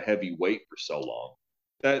with that heavy weight for so long.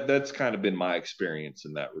 That's kind of been my experience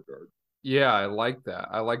in that regard. Yeah, I like that.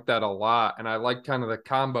 I like that a lot. And I like kind of the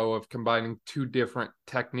combo of combining two different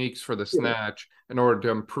techniques for the snatch in order to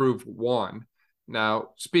improve one. Now,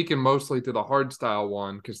 speaking mostly to the hard style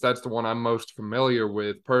one, because that's the one I'm most familiar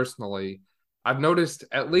with personally, I've noticed,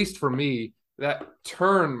 at least for me, that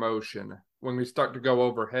turn motion when we start to go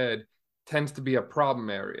overhead tends to be a problem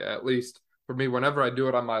area. At least for me, whenever I do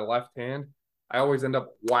it on my left hand, I always end up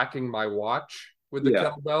whacking my watch with the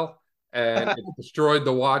kettlebell, and it destroyed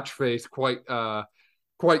the watch face quite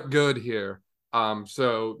good here.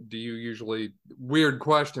 So do you usually, weird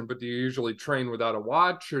question, but do you usually train without a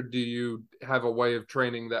watch, or do you have a way of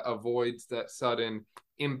training that avoids that sudden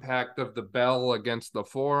impact of the bell against the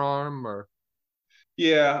forearm? Or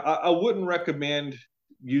yeah, I wouldn't recommend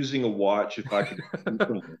using a watch if I could.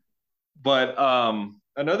 But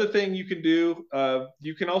another thing you can do,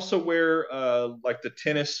 you can also wear like the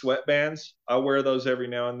tennis sweatbands. I wear those every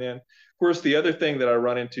now and then. Of course, the other thing that I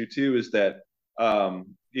run into too is that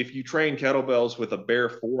if you train kettlebells with a bare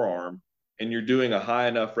forearm and you're doing a high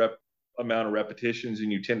enough amount of repetitions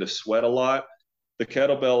and you tend to sweat a lot, the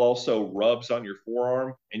kettlebell also rubs on your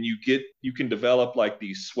forearm and you can develop like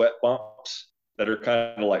these sweat bumps that are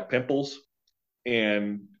kind of like pimples,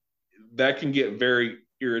 and that can get very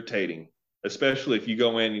irritating, especially if you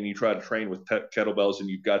go in and you try to train with kettlebells and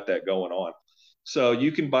you've got that going on. So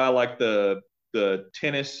you can buy like the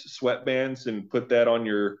tennis sweatbands and put that on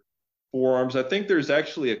your forearms. I think there's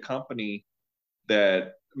actually a company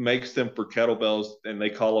that makes them for kettlebells, and they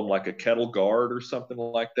call them like a kettle guard or something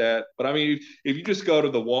like that. But I mean, if you just go to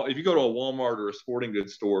if you go to a Walmart or a sporting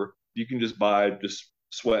goods store, you can just buy just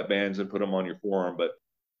sweatbands and put them on your forearm. But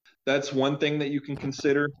that's one thing that you can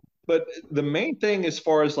consider. But the main thing, as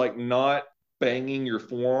far as like not banging your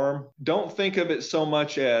forearm, don't think of it so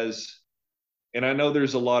much as, and I know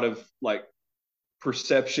there's a lot of like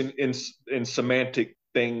perception in semantic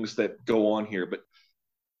things that go on here, but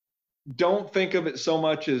don't think of it so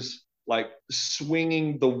much as like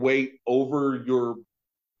swinging the weight over your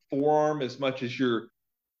forearm as much as you're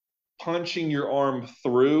punching your arm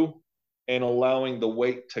through and allowing the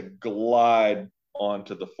weight to glide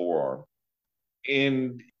onto the forearm.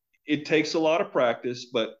 And it takes a lot of practice,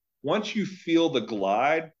 but once you feel the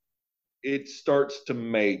glide, it starts to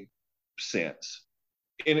make sense.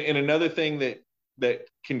 And another thing that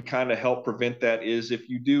can kind of help prevent that is if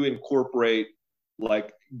you do incorporate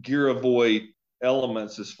like gear avoid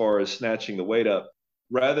elements as far as snatching the weight up,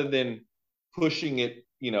 rather than pushing it,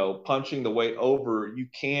 punching the weight over, you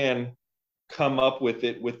can come up with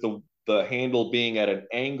it with the handle being at an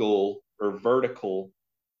angle or vertical,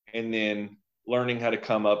 and then learning how to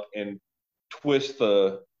come up and twist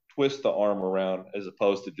the arm around as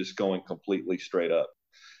opposed to just going completely straight up.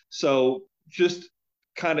 So just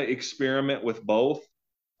kind of experiment with both.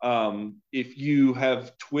 If you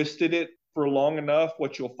have twisted it for long enough,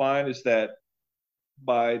 what you'll find is that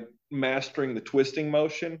by mastering the twisting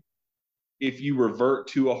motion, if you revert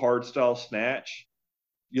to a hard style snatch,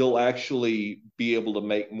 you'll actually be able to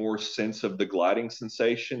make more sense of the gliding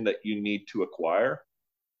sensation that you need to acquire.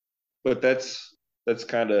 But that's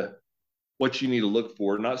kind of what you need to look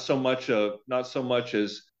for. Not so much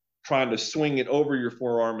as trying to swing it over your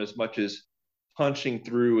forearm as much as punching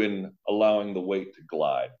through and allowing the weight to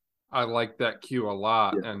glide. I like that cue a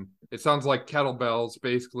lot. Yeah. And it sounds like kettlebells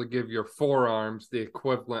basically give your forearms the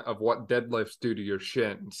equivalent of what deadlifts do to your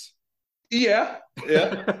shins. Yeah.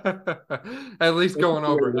 At least going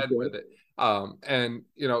overhead with it. And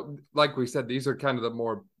like we said, these are kind of the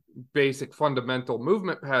more basic fundamental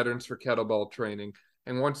movement patterns for kettlebell training.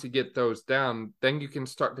 And once you get those down, then you can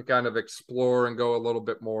start to kind of explore and go a little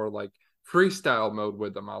bit more like freestyle mode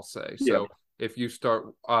with them, I'll say. Yeah. So if you start,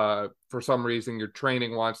 for some reason, your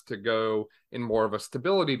training wants to go in more of a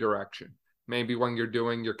stability direction, maybe when you're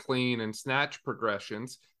doing your clean and snatch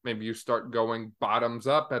progressions, maybe you start going bottoms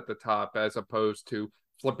up at the top as opposed to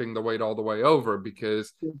flipping the weight all the way over,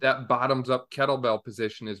 because that bottoms up kettlebell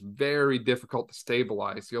position is very difficult to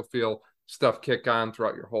stabilize. You'll feel stuff kick on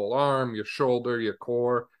throughout your whole arm, your shoulder, your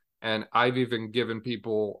core. And I've even given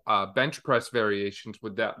people bench press variations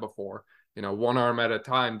with that before, one arm at a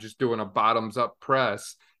time, just doing a bottoms up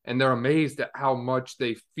press. And they're amazed at how much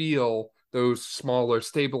they feel those smaller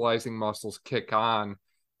stabilizing muscles kick on,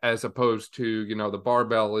 as opposed to, the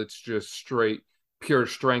barbell. It's just straight, pure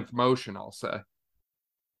strength motion, I'll say.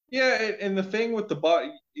 Yeah. And the thing with the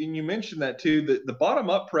body, and you mentioned that too, that the bottom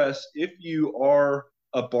up press, if you are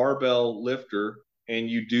a barbell lifter and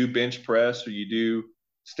you do bench press or you do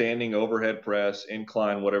standing overhead press,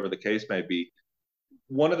 incline, whatever the case may be,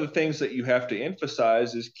 one of the things that you have to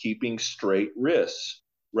emphasize is keeping straight wrists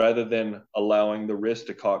rather than allowing the wrist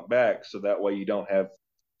to cock back. So that way you don't have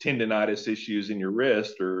tendonitis issues in your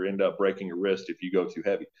wrist or end up breaking your wrist if you go too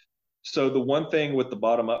heavy. So the one thing with the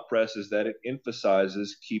bottom up press is that it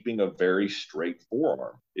emphasizes keeping a very straight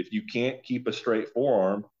forearm. If you can't keep a straight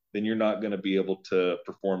forearm, then you're not going to be able to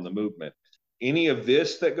perform the movement. Any of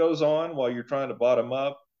this that goes on while you're trying to bottom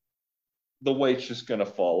up, the weight's just going to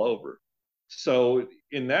fall over. So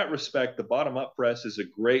in that respect, the bottom up press is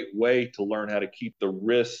a great way to learn how to keep the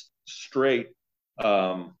wrist straight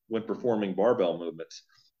when performing barbell movements.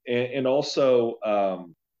 And also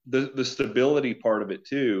the stability part of it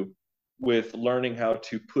too, with learning how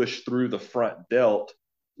to push through the front delt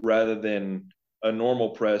rather than a normal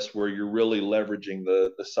press where you're really leveraging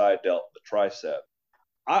the side delt, the tricep.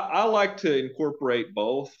 I like to incorporate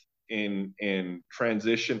both in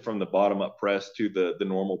transition from the bottom up press to the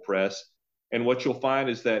normal press. And what you'll find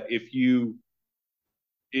is that if you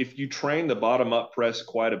train the bottom up press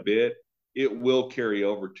quite a bit, it will carry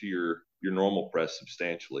over to your normal press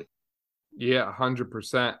substantially. Yeah,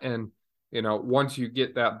 100%. And, once you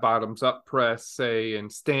get that bottoms up press, say in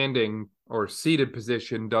standing or seated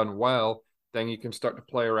position done well, then you can start to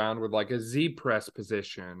play around with like a Z press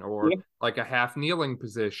position or like a half kneeling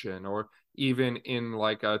position, or even in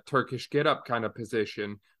like a Turkish get up kind of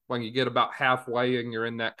position. When you get about halfway and you're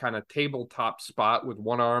in that kind of tabletop spot with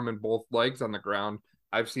one arm and both legs on the ground,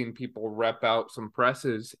 I've seen people rep out some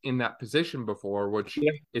presses in that position before, which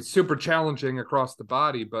is super challenging across the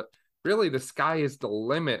body. But really, the sky is the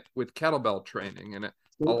limit with kettlebell training. And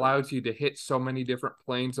allows you to hit so many different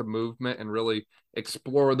planes of movement and really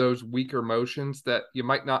explore those weaker motions that you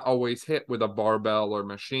might not always hit with a barbell or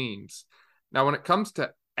machines. Now, when it comes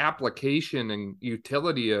to application and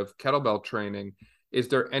utility of kettlebell training, is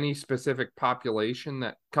there any specific population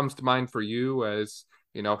that comes to mind for you as,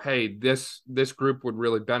 hey, this group would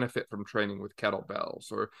really benefit from training with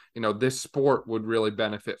kettlebells, or this sport would really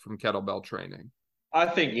benefit from kettlebell training? I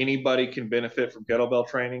think anybody can benefit from kettlebell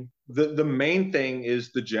training. The main thing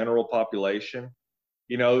is the general population.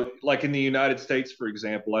 Like in the United States, for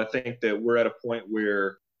example, I think that we're at a point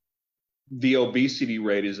where the obesity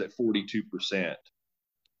rate is at 42%.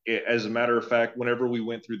 As a matter of fact, whenever we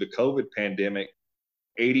went through the COVID pandemic,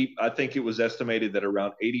 I think it was estimated that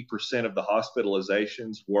around 80% of the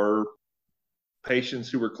hospitalizations were patients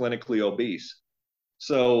who were clinically obese.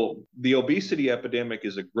 So the obesity epidemic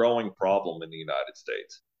is a growing problem in the United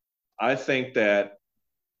States. I think that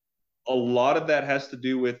a lot of that has to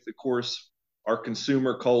do with, of course, our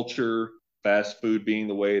consumer culture, fast food being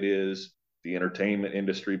the way it is, the entertainment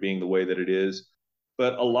industry being the way that it is.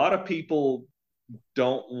 But a lot of people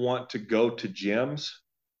don't want to go to gyms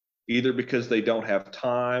either because they don't have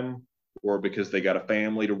time, or because they got a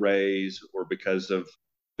family to raise, or because of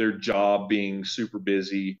their job being super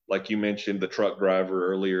busy. Like you mentioned, the truck driver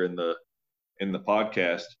earlier in the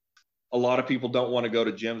podcast. A lot of people don't want to go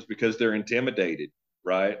to gyms because they're intimidated,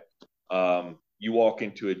 right? You walk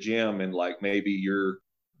into a gym and like maybe you're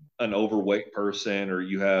an overweight person, or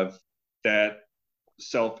you have that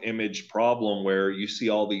self-image problem where you see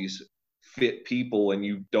all these fit people and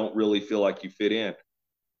you don't really feel like you fit in.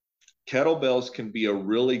 Kettlebells can be a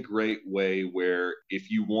really great way where if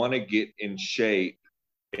you want to get in shape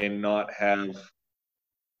and not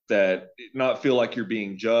feel like you're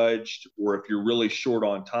being judged, or if you're really short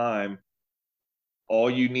on time, all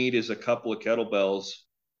you need is a couple of kettlebells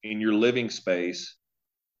in your living space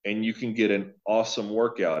and you can get an awesome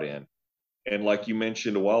workout in. And like you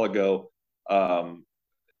mentioned a while ago,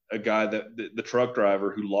 a guy the truck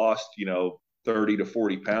driver who lost 30 to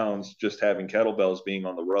 40 pounds just having kettlebells, being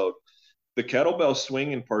on the road. The kettlebell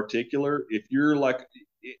swing in particular, if you're like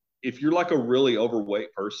a really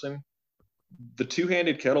overweight person, the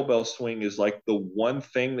two-handed kettlebell swing is like the one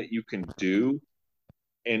thing that you can do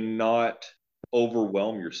and not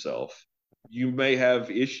overwhelm yourself. You may have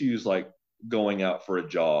issues like going out for a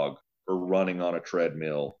jog or running on a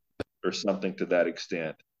treadmill or something to that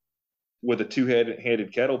extent. With a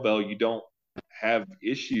two-handed kettlebell, you don't have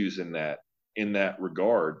issues in that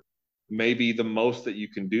regard. Maybe the most that you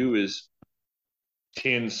can do is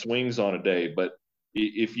 10 swings on a day, but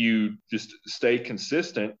if you just stay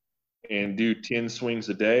consistent and do 10 swings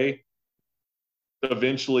a day,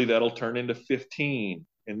 eventually that'll turn into 15,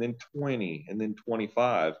 and then 20, and then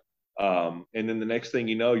 25. And then the next thing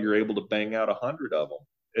you know, you're able to bang out 100 of them,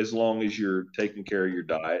 as long as you're taking care of your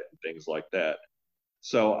diet and things like that.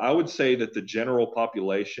 So I would say that the general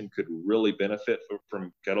population could really benefit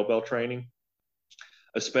from kettlebell training,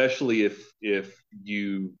 especially if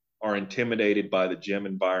you are intimidated by the gym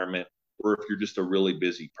environment, or if you're just a really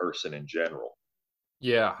busy person in general.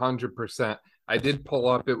 Yeah, 100%. I did pull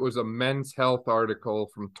up, it was a Men's Health article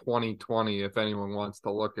from 2020. If anyone wants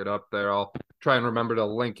to look it up there, I'll try and remember to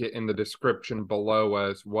link it in the description below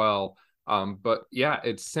as well. But yeah,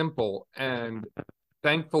 it's simple. And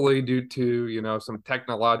thankfully, due to, some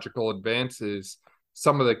technological advances,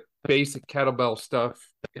 some of the basic kettlebell stuff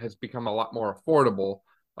has become a lot more affordable.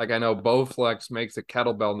 Like I know Bowflex makes a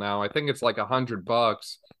kettlebell now. I think it's like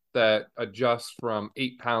 $100 that adjusts from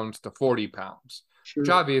 8 pounds to 40 pounds. Sure. Which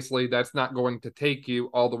obviously that's not going to take you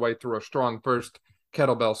all the way through a strong first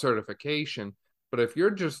kettlebell certification. But if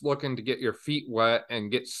you're just looking to get your feet wet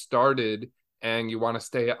and get started, and you want to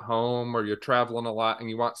stay at home, or you're traveling a lot and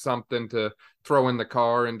you want something to throw in the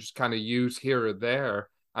car and just kind of use here or there,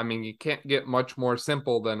 I mean, you can't get much more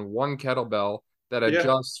simple than one kettlebell that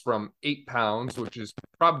adjusts from 8 pounds, which is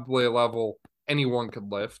probably a level anyone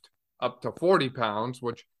could lift, up to 40 pounds,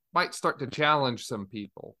 which might start to challenge some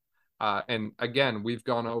people. And again, we've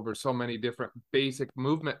gone over so many different basic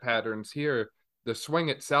movement patterns here. The swing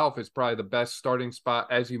itself is probably the best starting spot,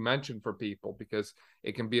 as you mentioned, for people, because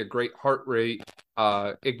it can be a great heart rate.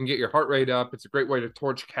 It can get your heart rate up. It's a great way to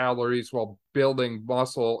torch calories while building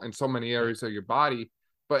muscle in so many areas of your body.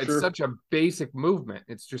 But it's such a basic movement.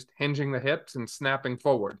 It's just hinging the hips and snapping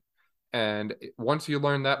forward. And once you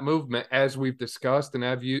learn that movement, as we've discussed and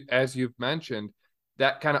as you've mentioned,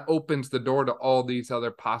 that kind of opens the door to all these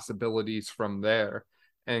other possibilities from there.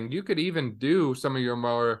 And you could even do some of your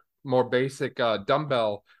more basic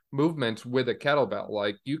dumbbell movements with a kettlebell.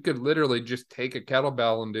 Like you could literally just take a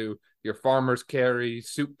kettlebell and do your farmer's carry,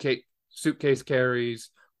 suitcase carries,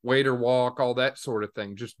 waiter walk, all that sort of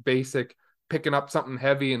thing. Just basic picking up something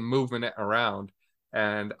heavy and moving it around.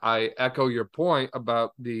 And I echo your point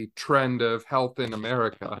about the trend of health in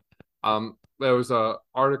America. There was a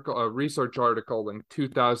research article in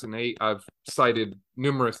 2008 I've cited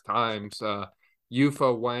numerous times.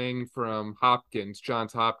 Yufa Wang from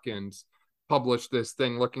Johns Hopkins, published this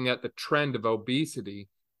thing looking at the trend of obesity.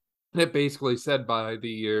 And it basically said by the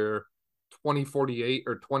year 2048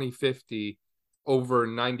 or 2050, over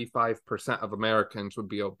 95% of Americans would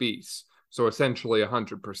be obese. So essentially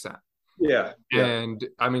 100%. Yeah. And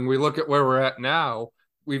I mean, we look at where we're at now,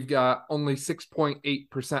 we've got only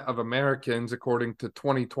 6.8% of Americans, according to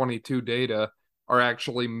 2022 data, are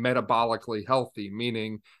actually metabolically healthy,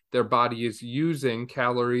 meaning their body is using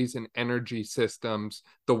calories and energy systems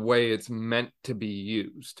the way it's meant to be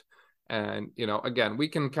used. And, again, we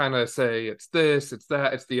can kind of say it's this, it's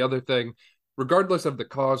that, it's the other thing. Regardless of the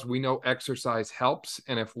cause, we know exercise helps.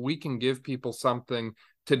 And if we can give people something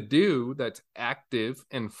to do that's active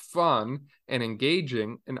and fun and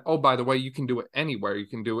engaging, and oh, by the way, you can do it anywhere. You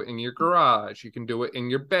can do it in your garage. You can do it in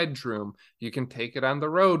your bedroom. You can take it on the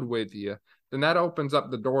road with you. Then that opens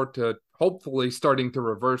up the door to hopefully starting to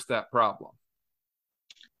reverse that problem.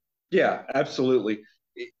 Yeah, absolutely.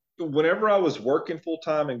 Whenever I was working full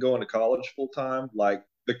time and going to college full time, like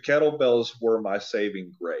the kettlebells were my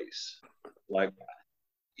saving grace. Like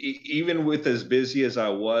even with as busy as I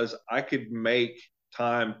was, I could make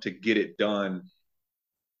time to get it done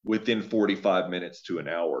within 45 minutes to an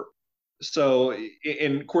hour. So,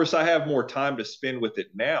 and of course, I have more time to spend with it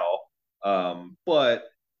now. But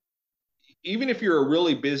even if you're a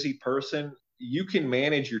really busy person, you can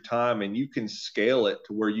manage your time and you can scale it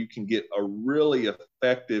to where you can get a really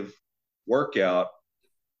effective workout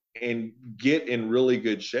and get in really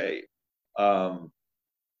good shape.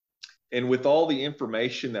 And with all the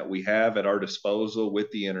information that we have at our disposal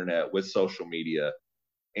with the internet, with social media,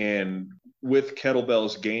 and with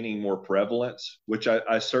kettlebells gaining more prevalence, which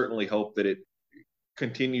I certainly hope that it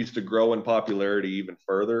continues to grow in popularity even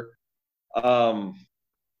further,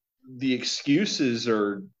 the excuses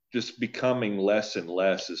are just becoming less and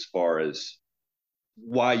less as far as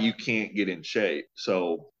why you can't get in shape.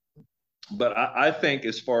 So, but I think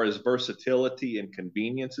as far as versatility and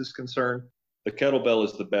convenience is concerned, the kettlebell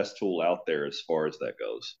is the best tool out there as far as that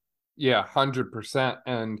goes. Yeah, 100%.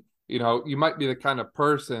 And, you might be the kind of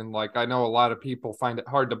person, like I know a lot of people find it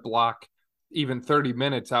hard to block even 30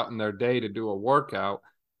 minutes out in their day to do a workout.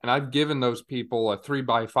 And I've given those people a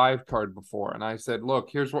 3x5 card before. And I said, look,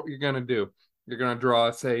 here's what you're going to do. You're going to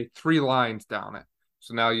draw, say, 3 lines down it.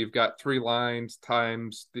 So now you've got 3 lines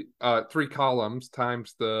times the 3 columns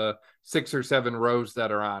times the 6 or 7 rows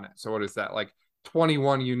that are on it. So what is that? Like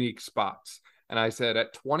 21 unique spots. And I said,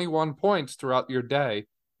 at 21 points throughout your day,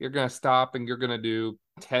 you're going to stop and you're going to do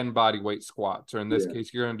 10 body weight squats, or in this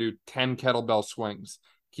case, you're going to do 10 kettlebell swings.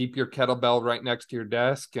 Keep your kettlebell right next to your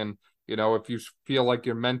desk. And, if you feel like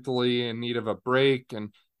you're mentally in need of a break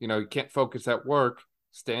and, you can't focus at work,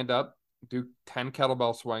 stand up, do 10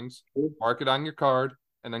 kettlebell swings, mark it on your card,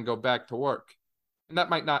 and then go back to work. And that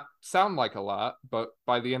might not sound like a lot, but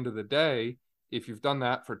by the end of the day, if you've done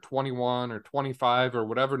that for 21 or 25 or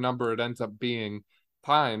whatever number it ends up being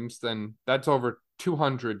times, then that's over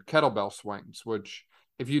 200 kettlebell swings, which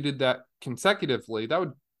if you did that consecutively, that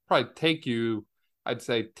would probably take you, I'd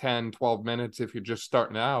say 10, 12 minutes if you're just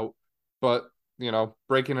starting out. But,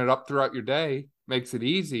 breaking it up throughout your day makes it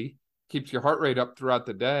easy, keeps your heart rate up throughout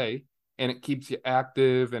the day, and it keeps you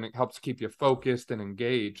active and it helps keep you focused and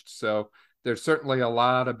engaged. So there's certainly a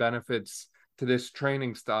lot of benefits to this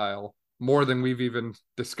training style, more than we've even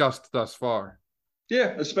discussed thus far.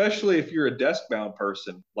 Yeah, especially if you're a desk bound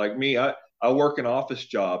person like me. I work an office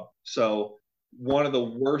job. So one of the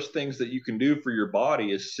worst things that you can do for your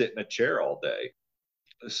body is sit in a chair all day.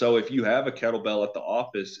 So if you have a kettlebell at the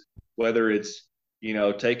office, whether it's,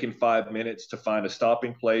 taking 5 minutes to find a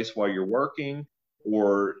stopping place while you're working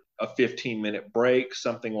or a 15-minute break,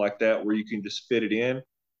 something like that, where you can just fit it in,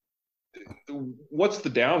 what's the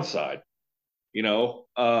downside?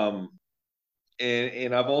 And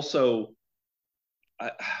I've also,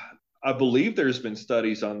 I believe there's been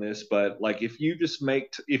studies on this, but like if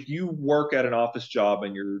you work at an office job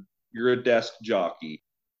and you're a desk jockey,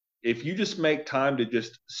 if you just make time to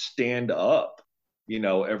just stand up,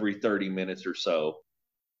 every 30 minutes or so,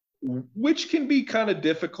 which can be kind of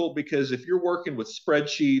difficult because if you're working with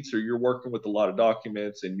spreadsheets or you're working with a lot of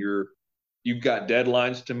documents and you've got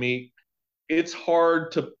deadlines to meet, it's hard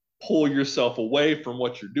to pull yourself away from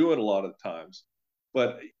what you're doing a lot of the times.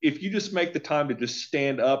 But if you just make the time to just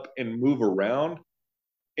stand up and move around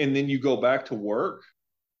and then you go back to work,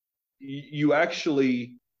 you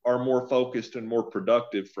actually are more focused and more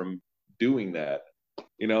productive from doing that.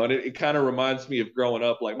 And it kind of reminds me of growing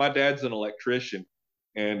up. Like my dad's an electrician,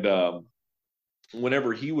 and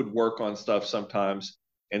whenever he would work on stuff sometimes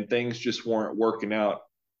and things just weren't working out,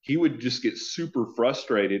 he would just get super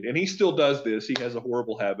frustrated. And he still does this. He has a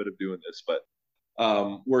horrible habit of doing this, but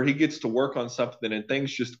where he gets to work on something and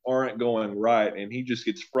things just aren't going right, and he just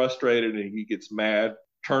gets frustrated and he gets mad,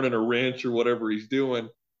 turning a wrench or whatever he's doing.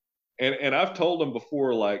 And I've told him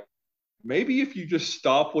before, like, maybe if you just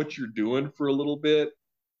stop what you're doing for a little bit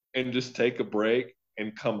and just take a break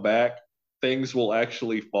and come back, things will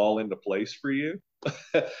actually fall into place for you.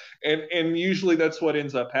 And usually that's what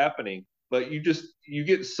ends up happening. But you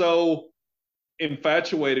get so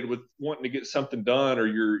infatuated with wanting to get something done, or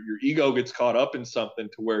your ego gets caught up in something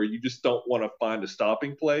to where you just don't want to find a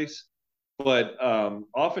stopping place. But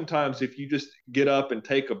oftentimes, if you just get up and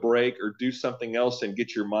take a break or do something else and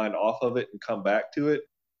get your mind off of it and come back to it,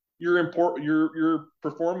 your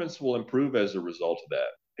performance will improve as a result of that.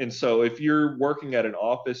 And so, if you're working at an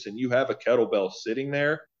office and you have a kettlebell sitting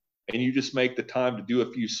there, and you just make the time to do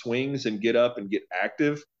a few swings and get up and get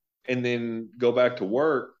active, and then go back to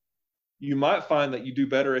work, you might find that you do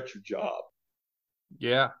better at your job.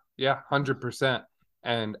 Yeah, 100%.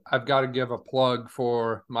 And I've got to give a plug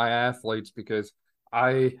for my athletes because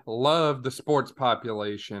I love the sports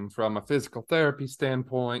population from a physical therapy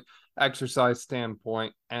standpoint, exercise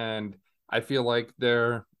standpoint, and I feel like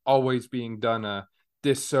they're always being done a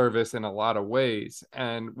disservice in a lot of ways.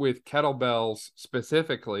 And with kettlebells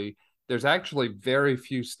specifically, there's actually very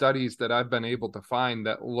few studies that I've been able to find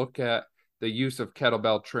that look at the use of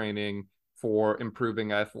kettlebell training for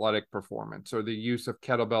improving athletic performance, or the use of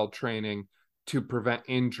kettlebell training to prevent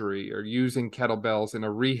injury, or using kettlebells in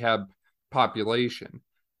a rehab population.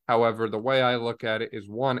 However, the way I look at it is,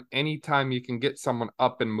 one, anytime you can get someone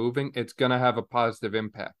up and moving, it's going to have a positive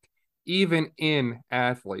impact, even in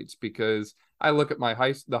athletes, because I look at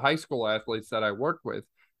the high school athletes that I work with,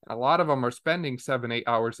 and a lot of them are spending 7, 8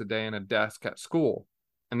 hours a day in a desk at school.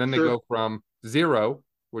 And then they Sure. go from 0,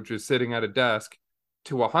 which is sitting at a desk,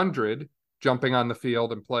 to 100, jumping on the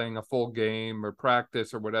field and playing a full game or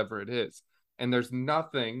practice or whatever it is. And there's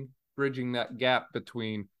nothing bridging that gap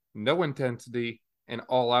between no intensity and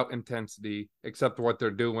all out intensity, except what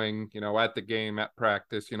they're doing, at the game, at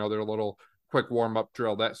practice, their little quick warm up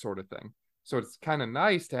drill, that sort of thing. So it's kind of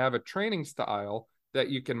nice to have a training style that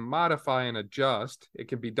you can modify and adjust. It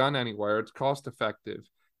can be done anywhere. It's cost effective,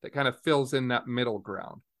 that kind of fills in that middle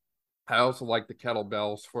ground. I also like the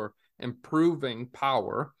kettlebells for improving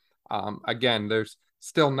power. Again, there's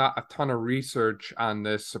still not a ton of research on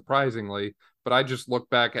this, surprisingly, but I just look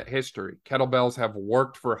back at history. Kettlebells have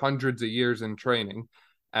worked for hundreds of years in training.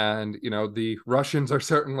 And, the Russians are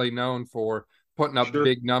certainly known for putting up Sure.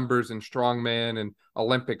 big numbers in strongman and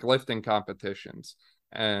Olympic lifting competitions.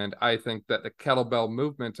 And I think that the kettlebell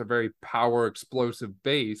movements are very power explosive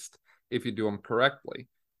based if you do them correctly.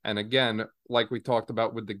 And again, like we talked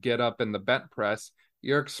about with the get up and the bent press,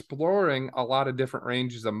 you're exploring a lot of different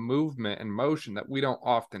ranges of movement and motion that we don't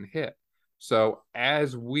often hit. So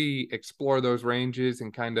as we explore those ranges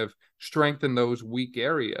and kind of strengthen those weak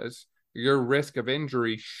areas, your risk of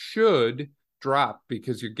injury should drop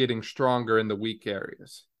because you're getting stronger in the weak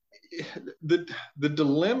areas. The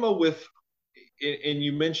dilemma with, and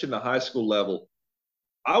you mentioned the high school level,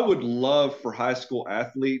 I would love for high school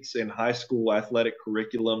athletes and high school athletic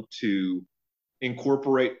curriculum to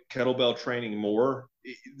incorporate kettlebell training more.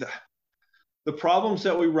 The problems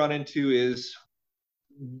that we run into is,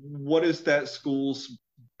 what is that school's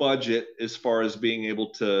budget as far as being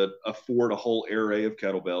able to afford a whole array of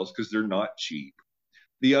kettlebells, because they're not cheap.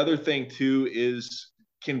 The other thing too is,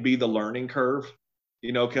 can be the learning curve.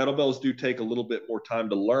 Kettlebells do take a little bit more time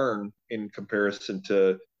to learn in comparison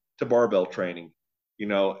to barbell training.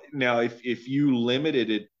 Now if you limited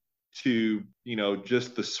it to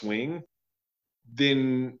just the swing,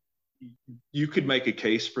 then you could make a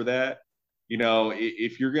case for that.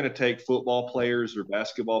 If you're going to take football players or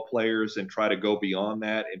basketball players and try to go beyond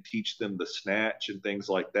that and teach them the snatch and things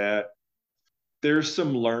like that, there's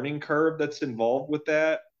some learning curve that's involved with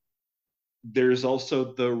that. There's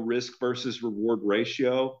also the risk versus reward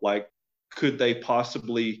ratio. Like, could they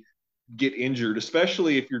possibly get injured,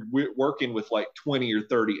 especially if you're working with like 20 or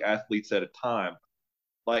 30 athletes at a time?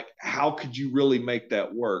 Like, how could you really make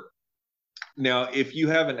that work? Now, if you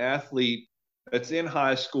have an athlete that's in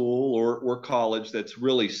high school or college that's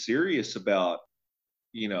really serious about,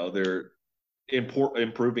 their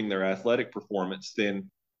improving their athletic performance, then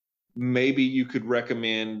maybe you could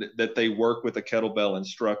recommend that they work with a kettlebell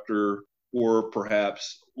instructor, or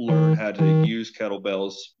perhaps learn how to use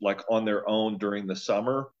kettlebells like on their own during the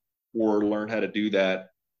summer, or learn how to do that,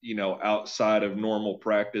 outside of normal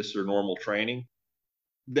practice or normal training.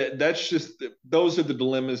 That's just, those are the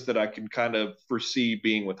dilemmas that I can kind of foresee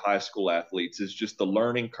being with high school athletes, is just the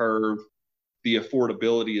learning curve, the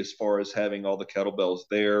affordability as far as having all the kettlebells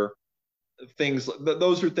there.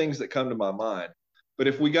 Those are things that come to my mind. But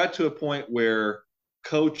if we got to a point where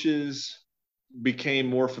coaches became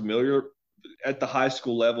more familiar at the high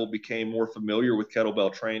school level, became more familiar with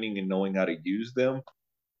kettlebell training and knowing how to use them,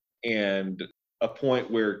 and a point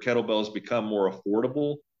where kettlebells become more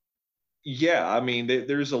affordable, yeah, I mean,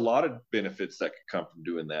 there's a lot of benefits that could come from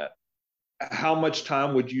doing that. How much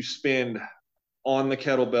time would you spend on the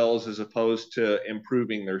kettlebells as opposed to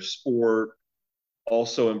improving their sport,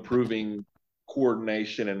 also improving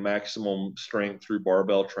coordination and maximum strength through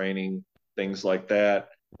barbell training, things like that?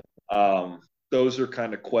 Those are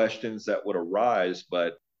kind of questions that would arise.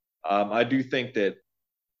 But I do think that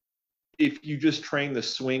if you just train the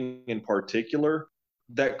swing in particular,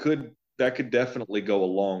 that could definitely go a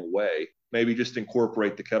long way. Maybe just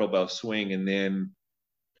incorporate the kettlebell swing and then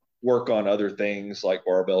work on other things like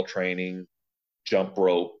barbell training, jump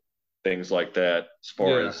rope, things like that, as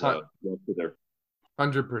far Yeah, as there.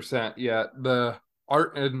 100%. Yeah, the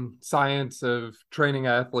art and science of training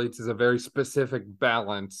athletes is a very specific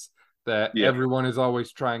balance that Yeah. everyone is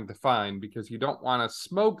always trying to find, because you don't want to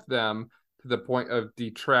smoke them to the point of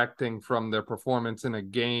detracting from their performance in a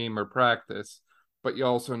game or practice, but you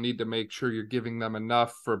also need to make sure you're giving them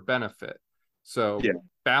enough for benefit. So Yeah.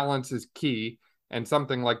 balance is key, and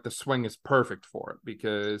something like the swing is perfect for it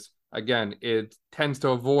because, again, it tends to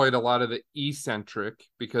avoid a lot of the eccentric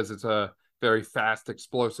because it's a very fast,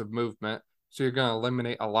 explosive movement. So you're going to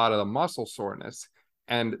eliminate a lot of the muscle soreness.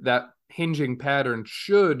 And that hinging pattern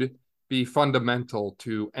should be fundamental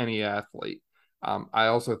to any athlete. I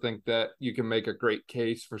also think that you can make a great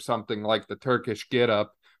case for something like the Turkish get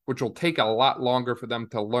up, which will take a lot longer for them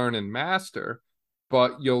to learn and master,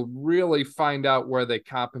 but you'll really find out where they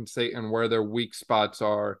compensate and where their weak spots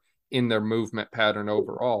are in their movement pattern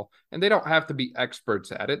overall. And they don't have to be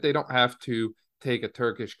experts at it. They don't have to take a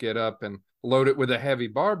Turkish get up and load it with a heavy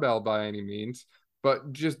barbell by any means,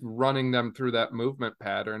 but just running them through that movement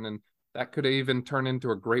pattern. And that could even turn into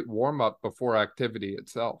a great warm up before activity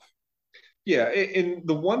itself. Yeah. And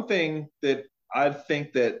the one thing that I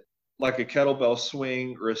think that like a kettlebell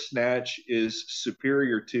swing or a snatch is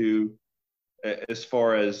superior to, as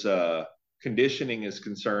far as conditioning is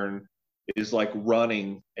concerned, is like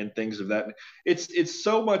running and things of that. It's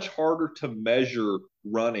so much harder to measure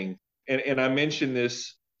running. And I mentioned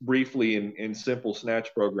this briefly in simple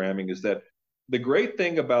snatch programming, is that the great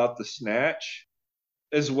thing about the snatch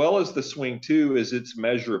as well as the swing too is its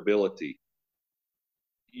measurability.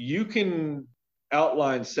 You can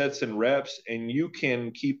outline sets and reps and you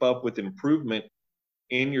can keep up with improvement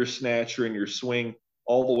in your snatch or in your swing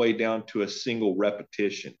all the way down to a single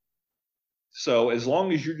repetition. So as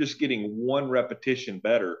long as you're just getting one repetition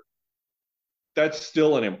better, that's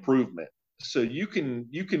still an improvement. So you can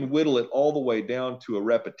whittle it all the way down to a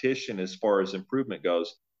repetition as far as improvement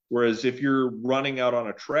goes. Whereas if you're running out on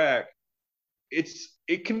a track,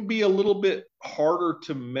 it can be a little bit harder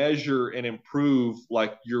to measure and improve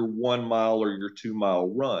like your 1 mile or your 2 mile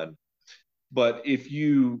run. But if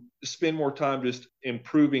you spend more time just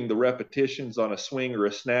improving the repetitions on a swing or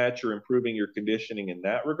a snatch, or improving your conditioning in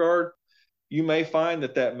that regard, you may find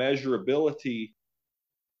that measurability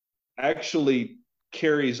actually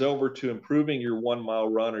carries over to improving your 1 mile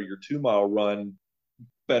run or your 2 mile run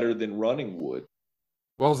better than running would.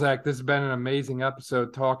 Well, Zach, this has been an amazing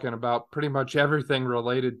episode talking about pretty much everything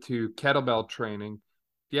related to kettlebell training.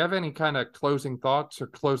 Do you have any kind of closing thoughts or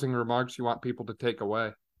closing remarks you want people to take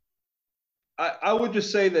away? I would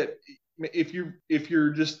just say that if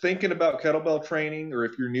you're just thinking about kettlebell training, or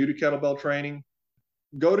if you're new to kettlebell training,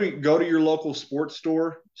 go to your local sports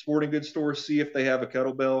store, sporting goods store, see if they have a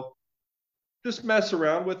kettlebell. Just mess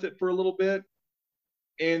around with it for a little bit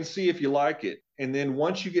and see if you like it. And then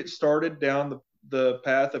once you get started down the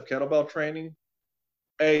path of kettlebell training,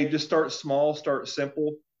 hey, just start small, start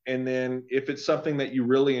simple. And then if it's something that you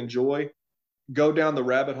really enjoy, go down the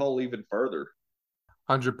rabbit hole even further.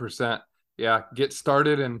 100%. Yeah, get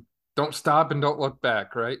started and don't stop and don't look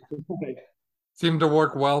back, right? Seemed to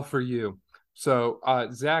work well for you. So,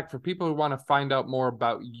 Zach, for people who want to find out more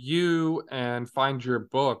about you and find your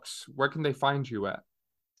books, where can they find you at?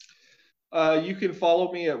 You can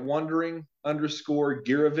follow me at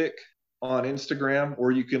wondering_Girovic on Instagram,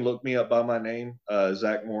 or you can look me up by my name,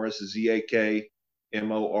 Zach Morris,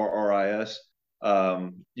 ZAKMORRIS.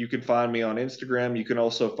 You can find me on Instagram. You can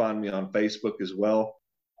also find me on Facebook as well.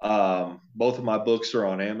 Both of my books are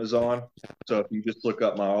on Amazon. So if you just look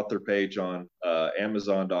up my author page on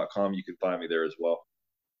Amazon.com, you can find me there as well.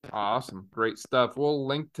 Awesome. Great stuff. We'll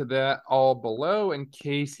link to that all below in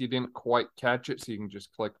case you didn't quite catch it, so you can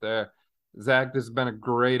just click there. Zach, this has been a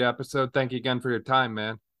great episode. Thank you again for your time,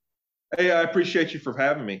 man. Hey, I appreciate you for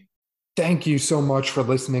having me. Thank you so much for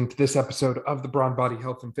listening to this episode of the Brawn Body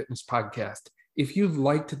Health and Fitness Podcast. If you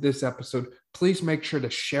liked this episode, please make sure to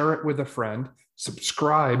share it with a friend,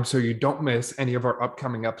 subscribe so you don't miss any of our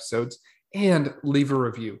upcoming episodes, and leave a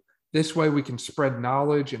review. This way we can spread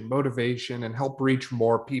knowledge and motivation and help reach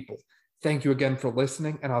more people. Thank you again for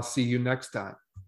listening, and I'll see you next time.